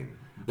balls. Killing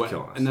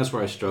us. And that's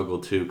where I struggle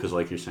too, because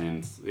like you're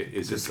saying,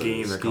 it's the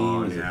scheme they're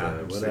calling.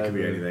 Yeah, it could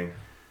be anything.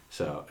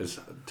 So it's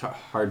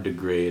hard to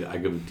grade. I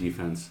give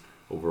defense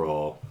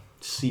overall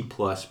C+,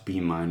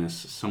 B-,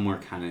 somewhere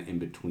kind of in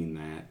between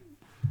that.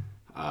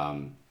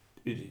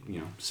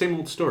 Same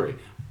old story.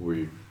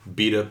 We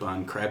beat up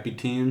on crappy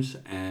teams,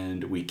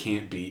 and we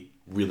can't beat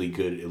really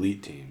good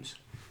elite teams.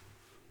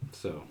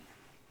 So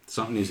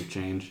something needs to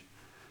change.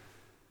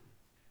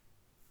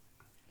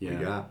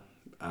 Yeah.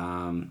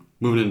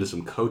 Moving into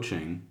some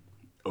coaching,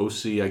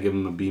 OC, I give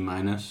him a B-.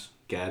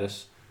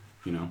 Gaddis,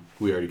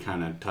 we already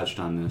kind of touched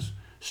on this.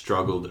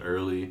 Struggled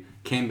early,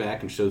 came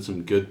back and showed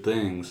some good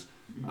things.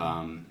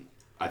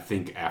 I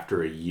think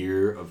after a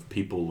year of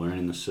people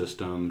learning the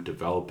system,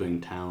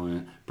 developing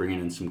talent, bringing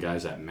in some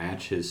guys that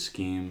match his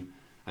scheme,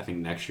 I think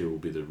next year will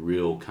be the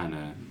real kind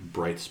of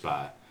bright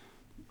spot.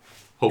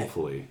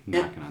 Hopefully,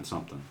 knocking on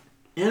something.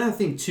 And I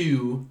think,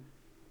 too,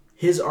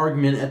 his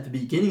argument at the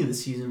beginning of the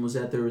season was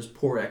that there was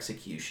poor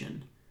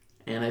execution.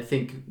 And I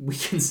think we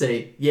can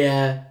say,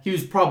 yeah, he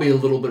was probably a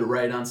little bit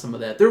right on some of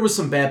that. There was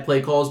some bad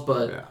play calls,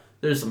 but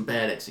there's some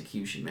bad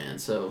execution, man.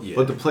 So,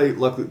 But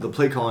the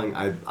play calling,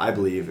 I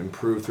believe,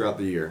 improved throughout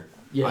the year.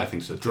 Yeah, I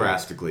think so too.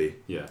 Drastically.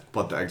 Yeah.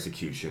 But the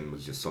execution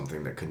was just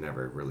something that could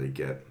never really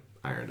get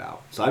ironed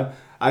out. So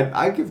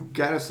I give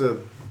Gaddis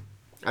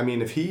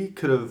if he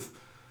could have,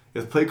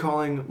 if play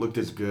calling looked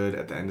as good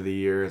at the end of the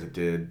year as it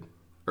did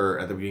or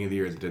at the beginning of the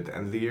year as he did at the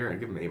end of the year, I'd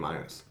give him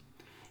A-.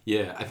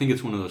 Yeah, I think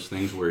it's one of those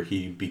things where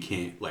he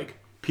became like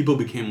people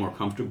became more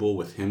comfortable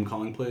with him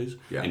calling plays,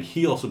 Yeah. and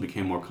he also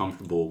became more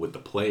comfortable with the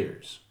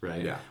players,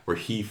 right? Yeah. Where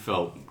he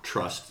felt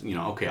trust.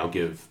 Okay, I'll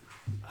give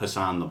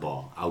Hassan the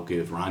ball, I'll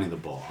give Ronnie the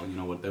ball.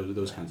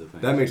 Those kinds of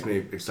things. That makes me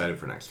excited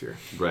for next year.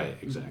 Right,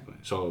 exactly.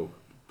 So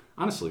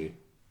honestly,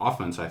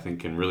 offense I think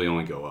can really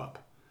only go up.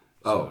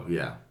 Oh,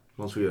 yeah.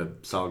 Once we get a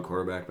solid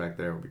quarterback back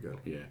there, we'll be good.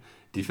 Yeah.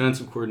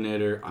 Defensive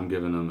coordinator, I'm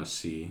giving him a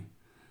C.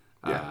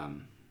 Yeah.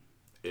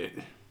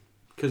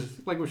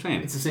 Because, like we're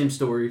saying, It's the same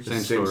story. Same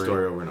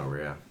story over and over,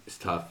 yeah. it's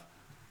tough.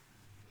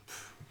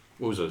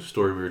 What was a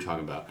story we were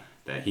talking about?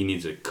 That he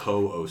needs a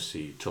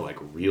co-OC to, like,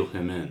 reel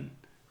him in,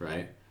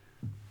 right?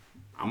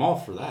 I'm all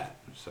for that,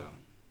 so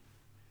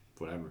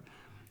whatever.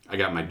 I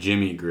got my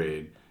Jimmy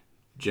grade.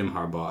 Jim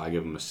Harbaugh, I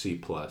give him a C+.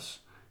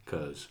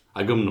 Because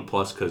I give him a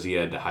plus because he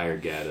had to hire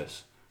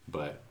Gaddis,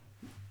 but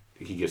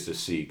he gets a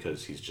C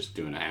because he's just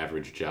doing an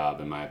average job,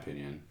 in my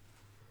opinion.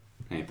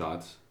 Any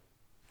thoughts?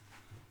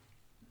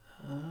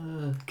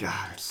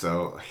 God,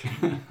 so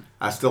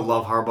I still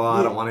love Harbaugh.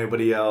 I don't want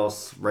anybody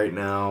else right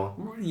now.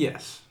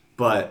 Yes.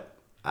 But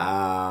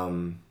I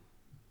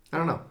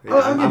don't know. Yeah,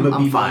 I'll give him a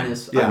B fine.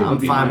 minus. Yeah, I'll give him I'm a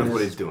B fine with minus.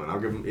 what he's doing. I'll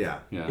give him. Yeah,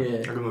 Yeah. Yeah.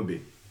 I'll give him a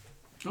B.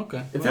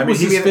 Okay. If it was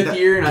his fifth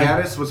year and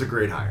Gaddis was a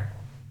great hire.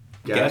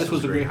 Gaddis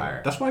was a great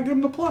hire. That's why I give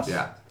him the plus.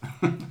 Yeah,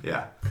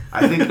 yeah.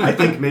 I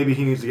think maybe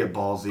he needs to get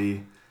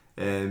ballsy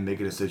and make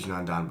a decision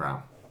on Don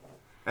Brown.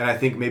 And I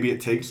think maybe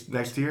it takes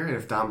next year. And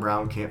if Don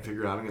Brown can't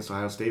figure it out against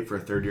Ohio State for a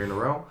third year in a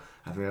row,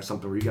 I think that's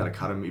something where you got to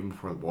cut him even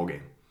before the bowl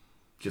game.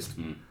 Just,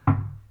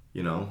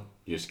 You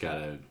just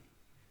gotta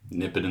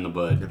nip it in the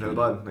bud. nip it in the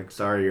bud. Like,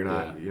 sorry, you're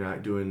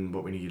not doing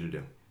what we need you to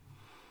do.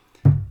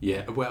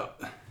 Yeah. Well.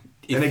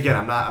 And again,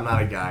 I'm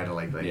not a guy to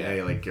like Yeah.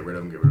 hey, like get rid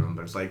of him.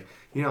 But it's like,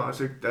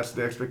 that's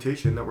the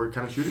expectation that we're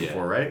kind of shooting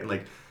for, right? And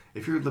like,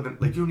 if you're living,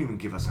 like, you don't even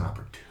give us an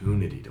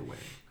opportunity to win.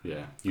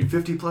 Yeah.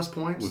 50 plus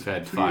points. We've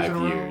had 2 years in a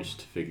 5 row. years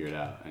to figure it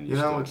out, and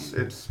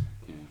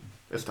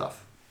It's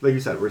tough. Like you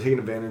said, we're taking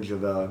advantage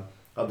of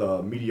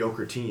the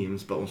mediocre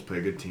teams, but once we play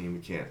a good team, we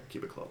can't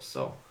keep it close.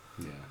 So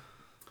yeah.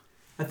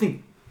 I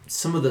think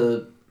some of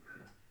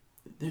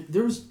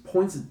there was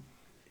points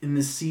in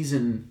this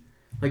season,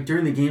 like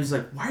during the games,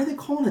 like, why are they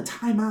calling a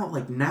timeout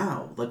like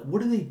now? Like,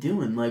 what are they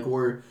doing? Like,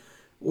 or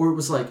it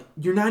was like,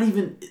 you're not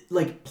even,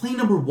 like, play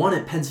number 1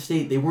 at Penn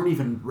State, they weren't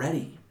even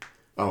ready.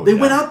 They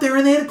went out there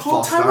and they had to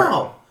call False timeout.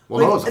 start.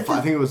 Well, Like,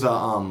 I think it was That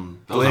was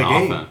delay a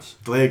an game. offense.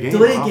 Delay a game.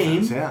 delay a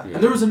offense, game. Yeah. And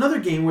there was another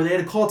game where they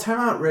had to call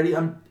timeout ready.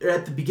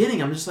 At the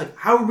beginning, I'm just like,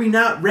 how are we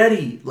not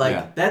ready? Like,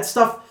 Yeah. that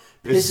stuff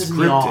It's pisses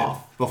me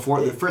off.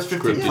 Before the first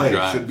 15 Scripted plays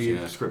drives, should be yeah.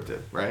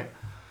 scripted, right?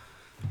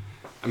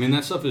 I mean,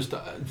 that stuff is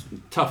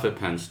tough at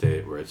Penn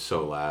State where it's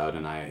so loud,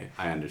 and I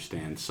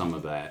understand some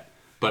of that.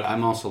 But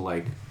I'm also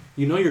like,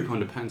 you're going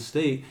to Penn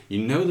State.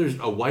 There's a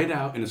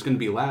whiteout and it's going to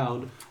be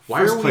loud. Why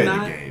First are we play of the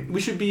not? game. We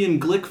should be in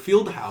Glick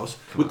Fieldhouse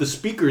with the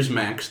speakers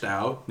maxed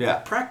out, Yeah.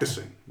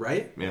 practicing,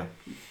 right? Yeah.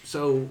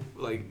 So,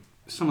 like,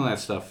 some of that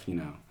stuff,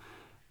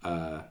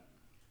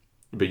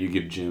 but you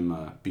give Jim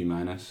a B-. B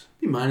minus.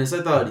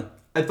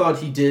 I thought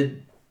he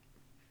did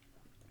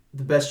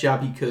the best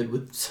job he could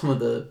with some of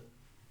the,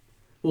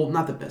 well,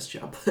 not the best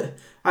job, but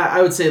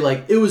I would say,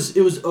 like, it was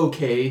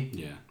okay.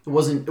 Yeah. It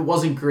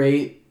wasn't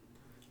great,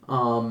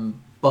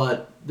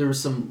 but there were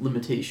some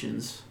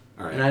limitations,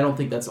 All right. and I don't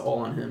think that's all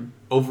on him.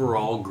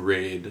 Overall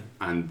grade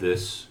on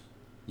this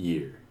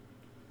year,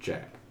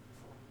 Jack.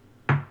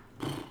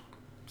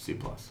 C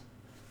plus.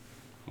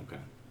 Okay.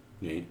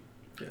 Nate?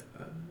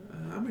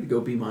 I'm gonna go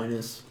B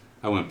minus.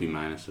 I went B-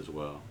 as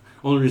well.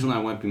 Only reason I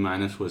went B-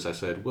 was I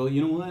said, well,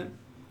 you know what?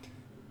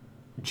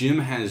 Jim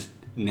has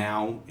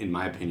now, in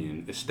my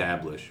opinion,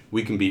 established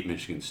we can beat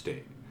Michigan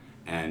State.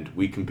 And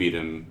we can beat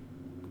them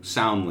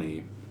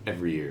soundly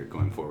every year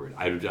going forward.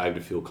 I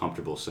would feel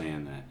comfortable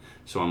saying that.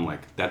 So I'm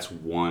like, that's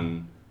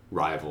one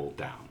rival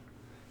down.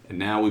 And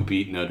now we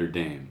beat Notre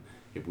Dame.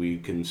 If we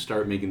can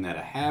start making that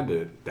a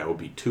habit, that would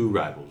be 2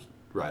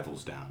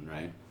 rivals down,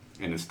 right?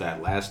 And it's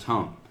that last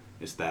hump.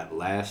 It's that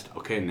last,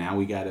 okay, now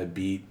we got to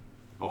beat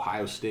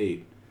Ohio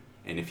State.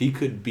 And if he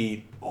could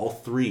beat all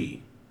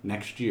 3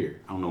 next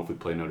year, I don't know if we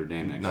play Notre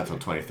Dame next Not year.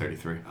 till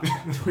 2033.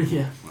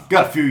 Yeah.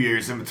 Got a few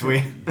years in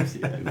between.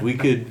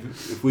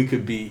 If we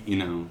could beat,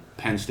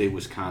 Penn State,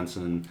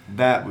 Wisconsin,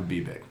 That would be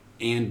big.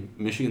 and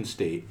Michigan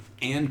State,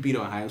 and beat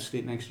Ohio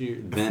State next year,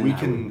 then we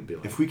I would be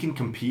like, if we can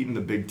compete in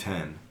the Big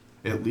Ten,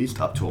 at least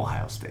up to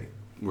Ohio State,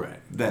 right.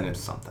 then it's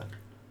something,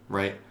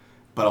 right?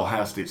 But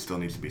Ohio State still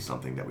needs to be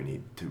something that we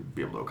need to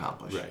be able to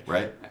accomplish, Right.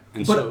 right?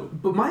 And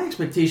But my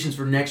expectations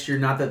for next year,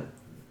 not that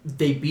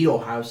they beat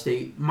Ohio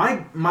State.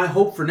 My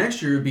hope for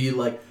next year would be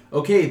like,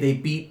 okay, they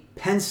beat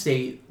Penn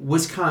State,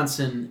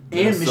 Wisconsin, and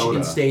Minnesota.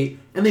 Michigan State,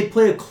 and they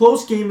play a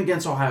close game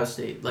against Ohio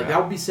State. Like, Yeah.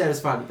 I would be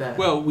satisfied with that.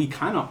 well, we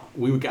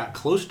got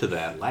close to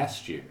that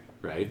last year,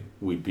 right?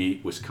 We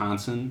beat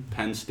Wisconsin,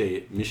 Penn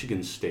State,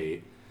 Michigan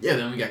State, yeah,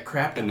 then we got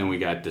crap. and then we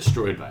got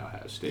destroyed by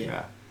Ohio State.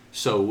 Yeah.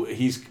 So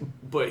he's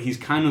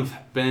kind of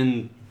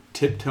been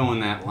tiptoeing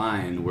that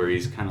line where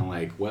he's kind of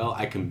like, well,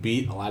 I can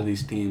beat a lot of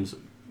these teams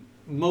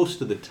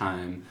most of the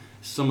time.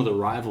 Some of the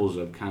rivals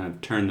have kind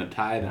of turned the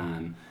tide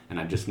on, and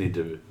I just need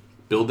to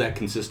build that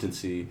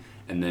consistency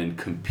and then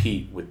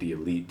compete with the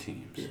elite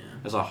teams. Yeah.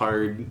 That's a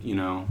hard,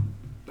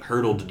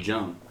 hurdle to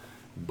jump,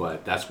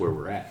 but that's where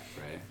we're at,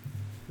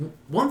 right?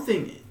 One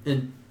thing,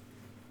 and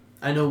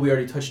I know we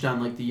already touched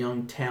on like the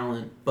young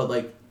talent, but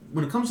like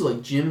when it comes to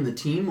like Jim and the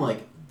team,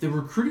 like the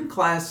recruiting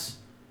class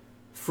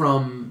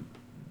from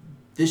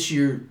this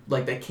year,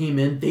 like that came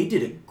in, they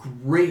did a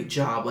great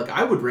job. Like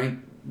I would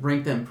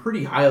rank them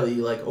pretty highly,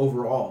 like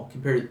overall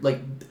compared.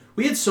 Like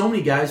we had so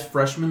many guys,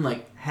 freshmen,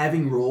 like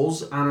having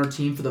roles on our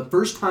team for the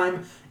first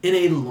time in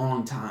a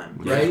long time,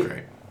 right? That's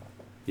great.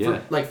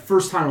 Yeah.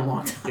 First time in a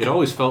long time. It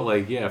always felt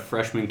like,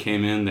 freshmen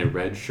came in, they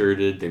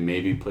redshirted, they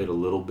maybe played a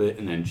little bit,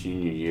 and then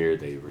junior year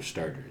they were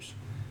starters.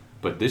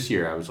 But this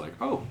year I was like,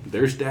 oh,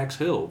 there's Dax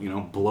Hill,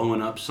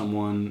 blowing up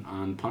someone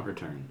on punt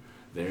return.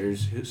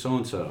 There's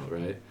so-and-so,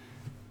 right?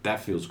 That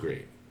feels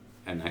great.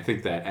 And I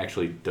think that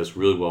actually does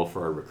really well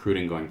for our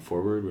recruiting going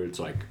forward, where it's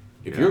like,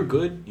 if you're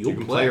good, you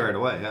can play right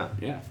away, yeah.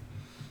 Yeah.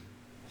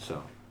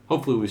 So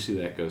hopefully we see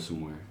that go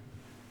somewhere.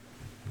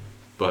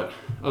 But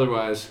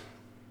otherwise,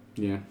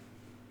 yeah,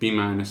 B-,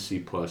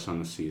 C+ on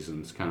the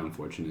season. It's kind of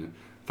unfortunate.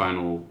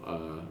 Final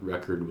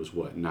record was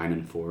what,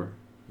 9-4?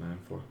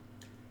 9-4.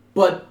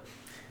 But,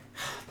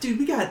 dude,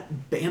 we got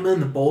Bama in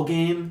the bowl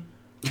game.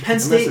 Penn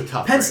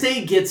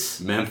State gets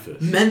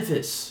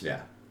Memphis.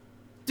 Yeah.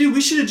 Dude,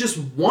 we should have just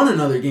won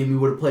another game. We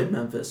would have played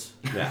Memphis.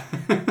 Yeah.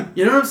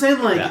 You know what I'm saying?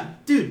 Like, Yeah.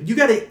 dude,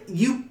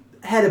 you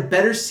had a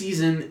better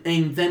season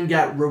and then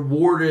got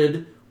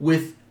rewarded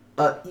with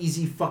a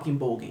easy fucking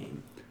bowl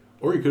game.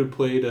 Or you could have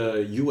played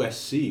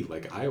USC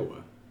like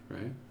Iowa,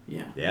 right?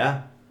 Yeah.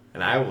 Yeah.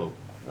 And Iowa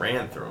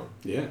ran through them.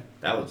 Yeah.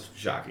 That was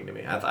shocking to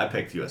me. I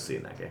picked USC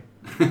in that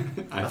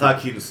game. I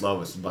thought Keaton Slow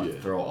was about to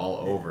throw all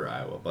over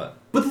Iowa, but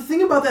the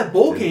thing about that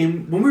bowl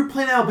game, when we were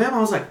playing Alabama, I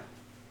was like,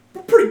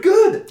 we're pretty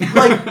good.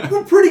 Like,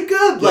 we're pretty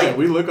good. Like,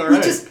 we look all right.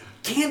 We just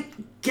can't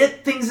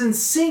get things in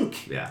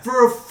sync Yeah.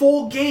 for a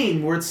full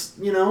game where it's,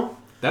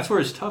 That's where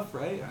it's tough,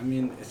 right? I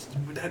mean, it's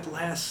that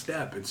last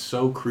step. It's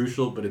so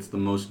crucial, but it's the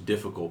most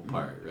difficult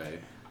part, right?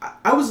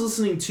 I was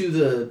listening to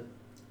the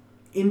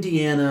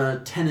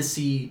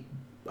Indiana-Tennessee.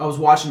 I was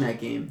watching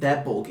that game,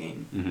 that bowl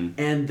game,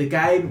 and the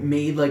guy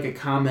made like a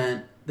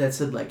comment that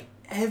said like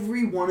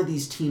every one of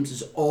these teams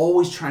is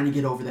always trying to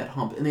get over that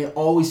hump, and they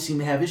always seem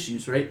to have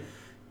issues, right?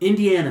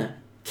 Indiana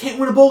can't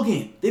win a bowl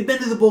game. They've been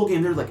to the bowl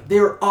game.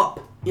 They're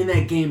up in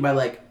that game by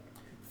like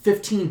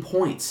 15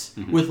 points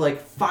with like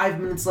 5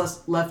 minutes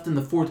left in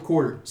the fourth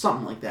quarter,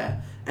 something like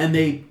that, and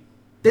they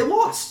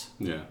lost.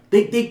 Yeah.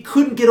 They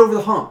couldn't get over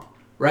the hump,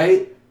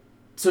 right?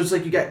 So it's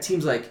like you got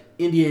teams like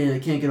Indiana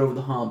that can't get over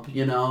the hump,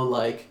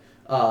 like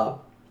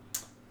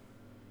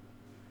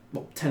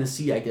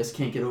Tennessee, I guess,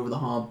 can't get over the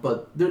hump,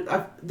 but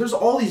there's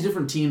all these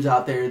different teams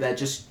out there that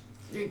just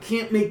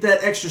can't make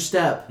that extra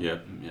step.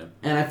 Yep.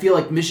 And I feel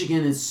like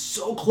Michigan is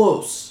so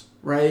close,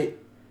 right?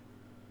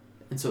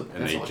 And so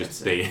And that's they all I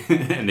just gotta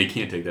say. and they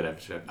can't take that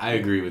extra step. I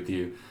agree with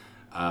you.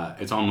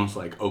 It's almost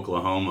like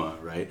Oklahoma,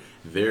 right?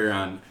 They're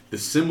on the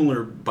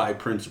similar by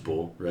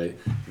principle, right?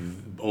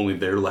 Only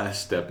their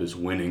last step is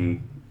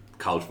winning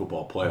college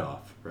football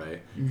playoff,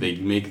 right? Mm-hmm. They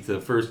make it to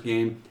the first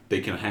game.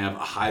 They can have a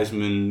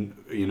Heisman,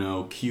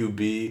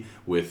 QB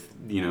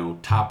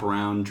with, top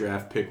round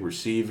draft pick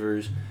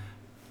receivers.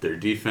 Their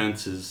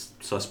defense is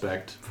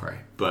suspect, right.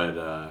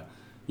 But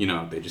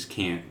they just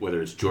can't. Whether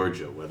it's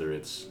Georgia, whether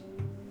it's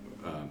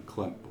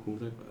who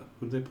do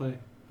they play?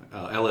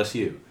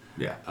 LSU.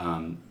 Yeah.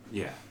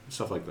 Yeah,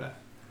 stuff like that.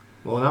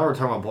 Well, now we're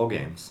talking about bowl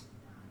games.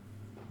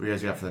 What do you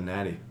guys got for the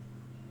Natty?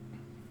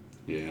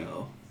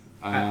 Yeah.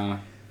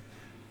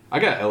 I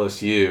got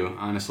LSU,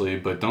 honestly,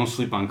 but don't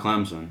sleep on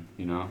Clemson,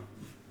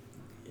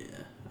 Yeah.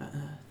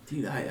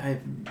 Dude, I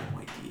have no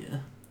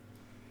idea.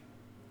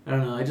 I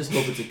don't know. I just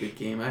hope it's a good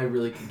game. I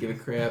really could give a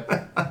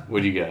crap.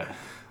 What do you got?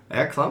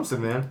 I got Clemson,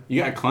 man.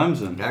 You got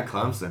Clemson. I got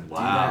Clemson. Wow.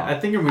 Dude, I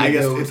think I'm going I to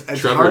guess go...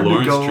 it's Trevor hard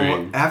Lawrence to go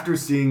train. after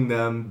seeing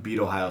them beat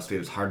Ohio State.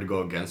 It's hard to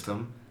go against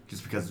them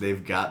just because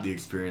they've got the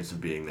experience of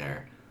being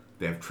there.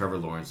 They have Trevor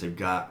Lawrence. They've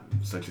got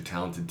such a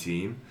talented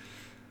team.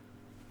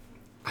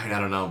 I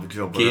don't know.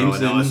 Joe Burrow Games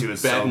and LSU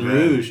is so Baton good.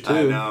 Rouge, too.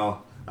 I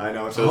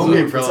know. It's So a home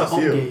game for it's a LSU.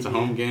 home game. It's a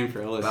home game for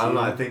LSU. I don't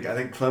know. I think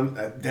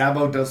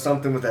Dabo does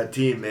something with that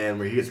team, man,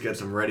 where he just gets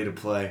them ready to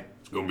play.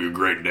 It's going to be a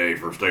great day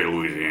for the state of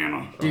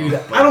Louisiana. Dude,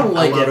 I don't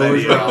like Ed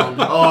Orgeron.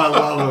 Oh, I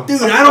love him.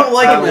 Dude, I don't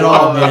like him at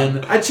all, love him.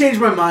 man. I changed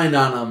my mind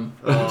on him.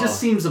 Oh. He just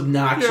seems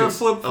obnoxious. You're a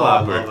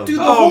flip-flopper. Oh, I love him. Dude,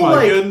 the Oh, whole my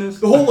like, goodness.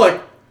 the whole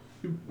like,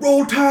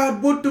 roll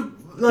tide, what the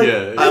like.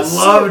 Yeah. I it's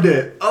loved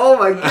it. Oh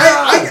my god.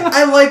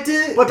 I liked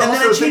it, But and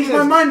then I also the changed thing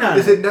my mind on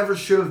is it. it never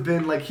should have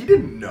been like he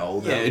didn't know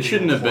that. Yeah, it was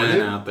shouldn't have been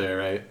recorded, out there,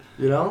 right?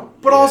 You know.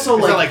 But also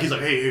It's like, not like he's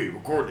like, hey,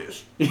 record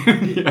this.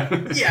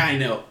 Yeah. yeah, I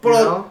know. But You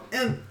know?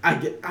 and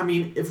I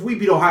mean, if we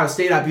beat Ohio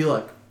State, I'd be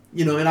like,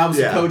 and I was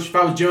the Yeah. coach. If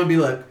I was Jim, I'd be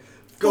like,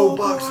 Go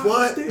Bucks! Ohio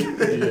What?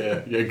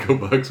 State." Yeah, go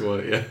Bucks,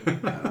 what? Yeah. I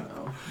don't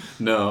know.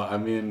 No, I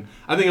mean,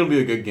 I think it'll be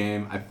a good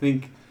game.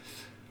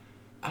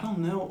 I don't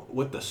know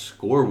what the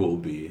score will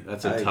be.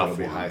 That's a tough it'll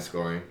be one. high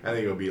scoring. I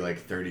think it'll be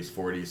like 30s,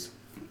 40s.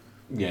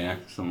 Yeah,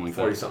 something like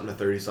 40 that. something to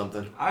 30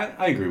 something.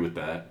 I agree with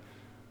that.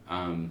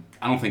 I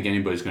don't think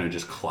anybody's going to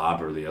just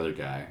clobber the other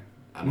guy.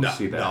 I don't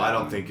see that. No, I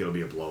don't happening. think it'll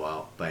be a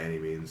blowout by any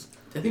means.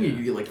 I think it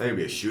could be I like think it'll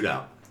be a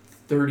shootout.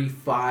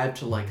 35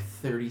 to like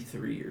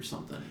 33 or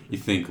something. You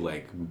think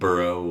like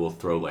Burrow will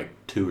throw like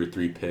 2 or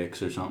 3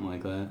 picks or something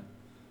like that?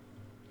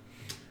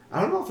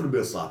 I don't know if it'll be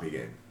a sloppy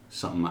game.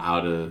 Something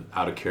out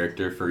of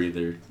character for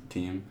either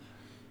team.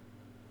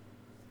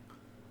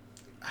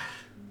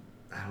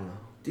 I don't know.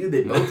 Dude,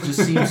 they both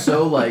just seem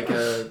so like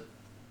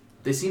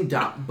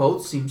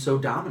both seem so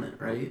dominant,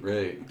 right?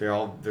 Right. They're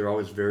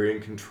always very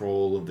in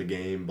control of the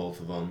game,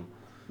 both of them,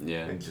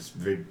 Yeah. and just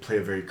play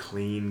a very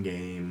clean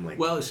game. Like,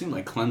 Well, it seemed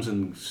like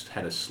Clemson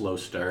had a slow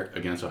start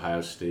against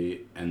Ohio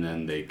State, and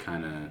then they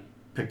kind of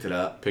picked it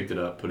up. picked it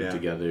up, put it Yeah.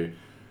 together.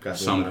 Got the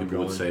Some momentum people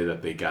would going. say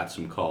that they got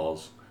some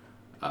calls.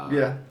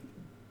 Yeah,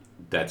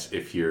 That's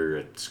if you're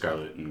a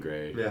Scarlet and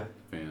Gray yeah.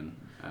 fan.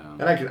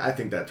 And I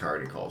think that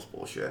targeting call is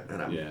bullshit.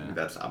 And I'm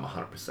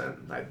 100%.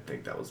 I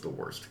think that was the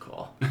worst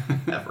call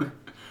ever.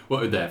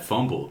 What with that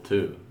fumble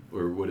too,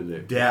 or what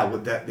did they? Yeah,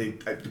 with that the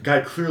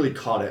guy clearly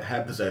caught it,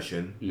 had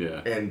possession.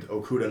 Yeah. And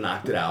Okuda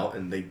knocked it out,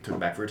 and they took it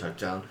back for a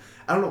touchdown.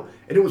 I don't know,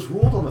 and it was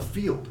ruled on the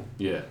field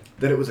Yeah.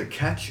 that it was a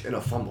catch and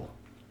a fumble.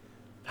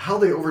 How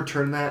they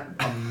overturned that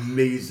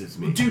amazes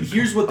me. Dude,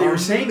 here's what they were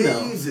saying though.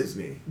 Amazes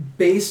me.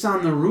 Based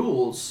on the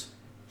rules,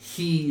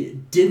 he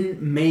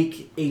didn't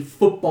make a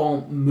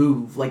football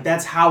move. Like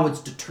that's how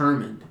it's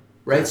determined,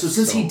 right? That's So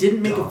since he so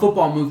didn't make a dumb.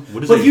 football move,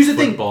 What is but a here's the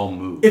thing: football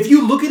move? if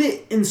you look at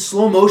it in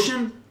slow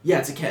motion, yeah,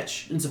 it's a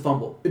catch, and it's a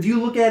fumble. If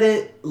you look at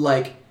it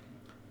like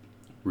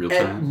Real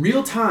at time.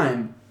 real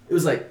time, it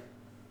was like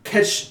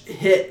catch,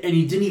 hit, and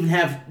he didn't even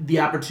have the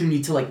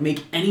opportunity to like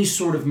make any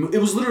sort of move. It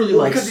was literally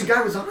Well, like because the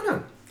guy was on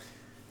him.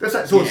 That's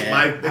not, so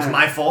Yeah, it's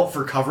my fault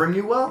for covering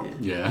you well?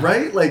 Yeah.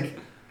 Right? Like,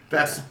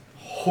 that's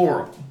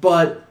horrible.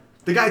 But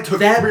The guy took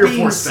that 3 or 4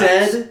 being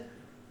steps. said,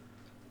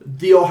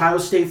 the Ohio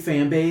State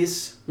fan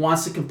base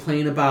wants to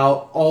complain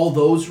about all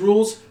those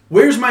rules.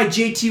 Where's my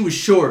JT was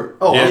short?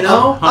 Oh, Yeah, you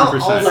know?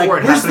 100%. Like, for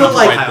it where's the happening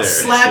like right there.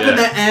 slapping Yeah.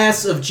 the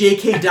ass of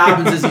J.K.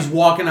 Dobbins as he's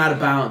walking out of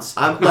bounds?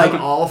 I'm like,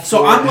 all for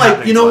so it I'm like,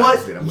 happening you know to Ohio what?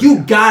 State. I'm with You you.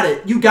 got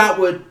it. You got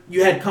what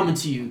you had coming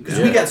to you because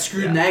we Yeah. got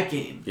screwed in Yeah. that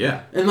game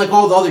Yeah. and like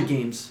all the other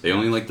games. They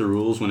only like the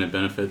rules when it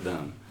benefit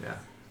them. Yeah.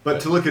 But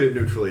to look at it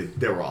neutrally,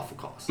 they were awful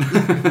calls.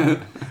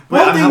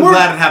 Well, I'm, they I'm were-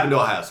 glad it happened to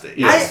Ohio State.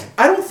 Yes.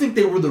 I don't think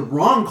they were the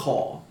wrong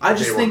call. I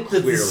just They were think that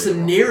the clearly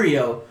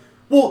scenario.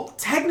 Well,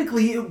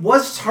 technically, it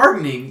was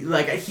targeting.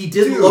 Like he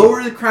did Dude.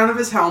 lower the crown of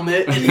his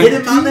helmet and hit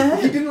him on the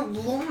He head. didn't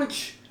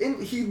launch.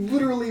 He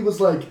literally was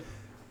like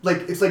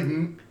it's like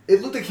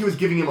it looked like he was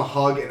giving him a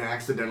hug and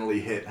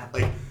accidentally hit.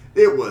 Like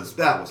that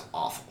was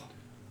awful.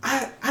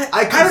 I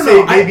could don't say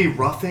know. maybe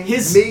roughing.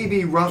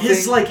 Maybe roughing.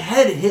 His like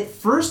head hit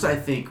first, I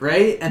think,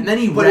 right, and then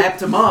he But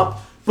wrapped him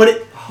up. But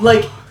it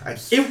like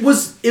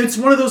It's it's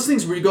one of those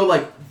things where you go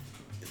like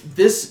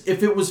this.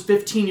 If it was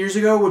 15 years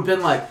ago, would have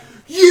been like.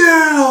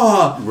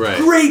 Yeah, Right.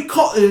 Great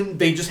call, and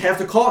they just have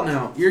to call it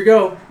now. Here you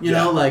go, you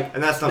know, like,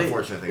 and that's the they-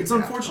 unfortunate thing. It's they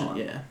have to unfortunate, call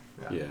it.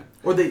 yeah. Yeah.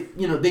 Or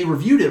they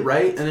reviewed it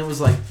right, and it was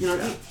like,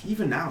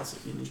 even now it's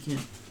like you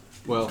can't.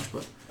 Well,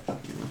 But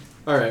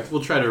all right.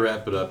 We'll try to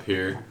wrap it up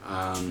here.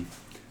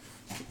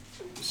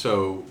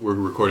 So we're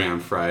recording on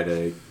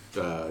Friday.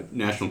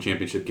 National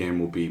championship game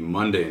will be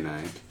Monday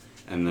night,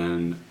 and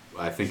then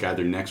I think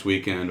either next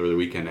weekend or the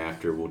weekend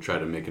after we'll try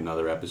to make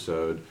another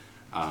episode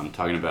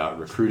talking about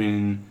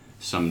recruiting,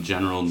 some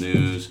general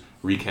news,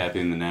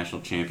 recapping the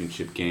national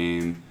championship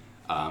game,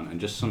 and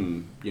just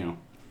some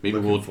maybe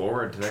Looking we'll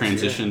forward to next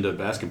transition to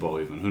basketball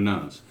even. Who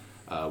knows?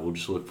 We'll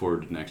just look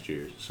forward to next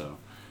year. So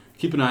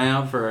keep an eye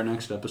out for our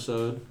next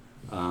episode.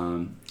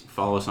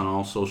 Follow us on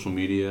all social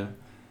media.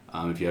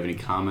 If you have any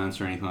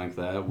comments or anything like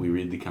that, we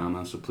read the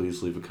comments, so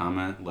please leave a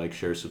comment, like,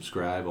 share,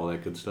 subscribe, all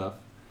that good stuff.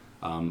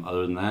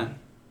 Other than that,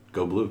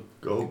 go blue.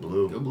 Go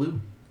blue. go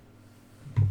blue.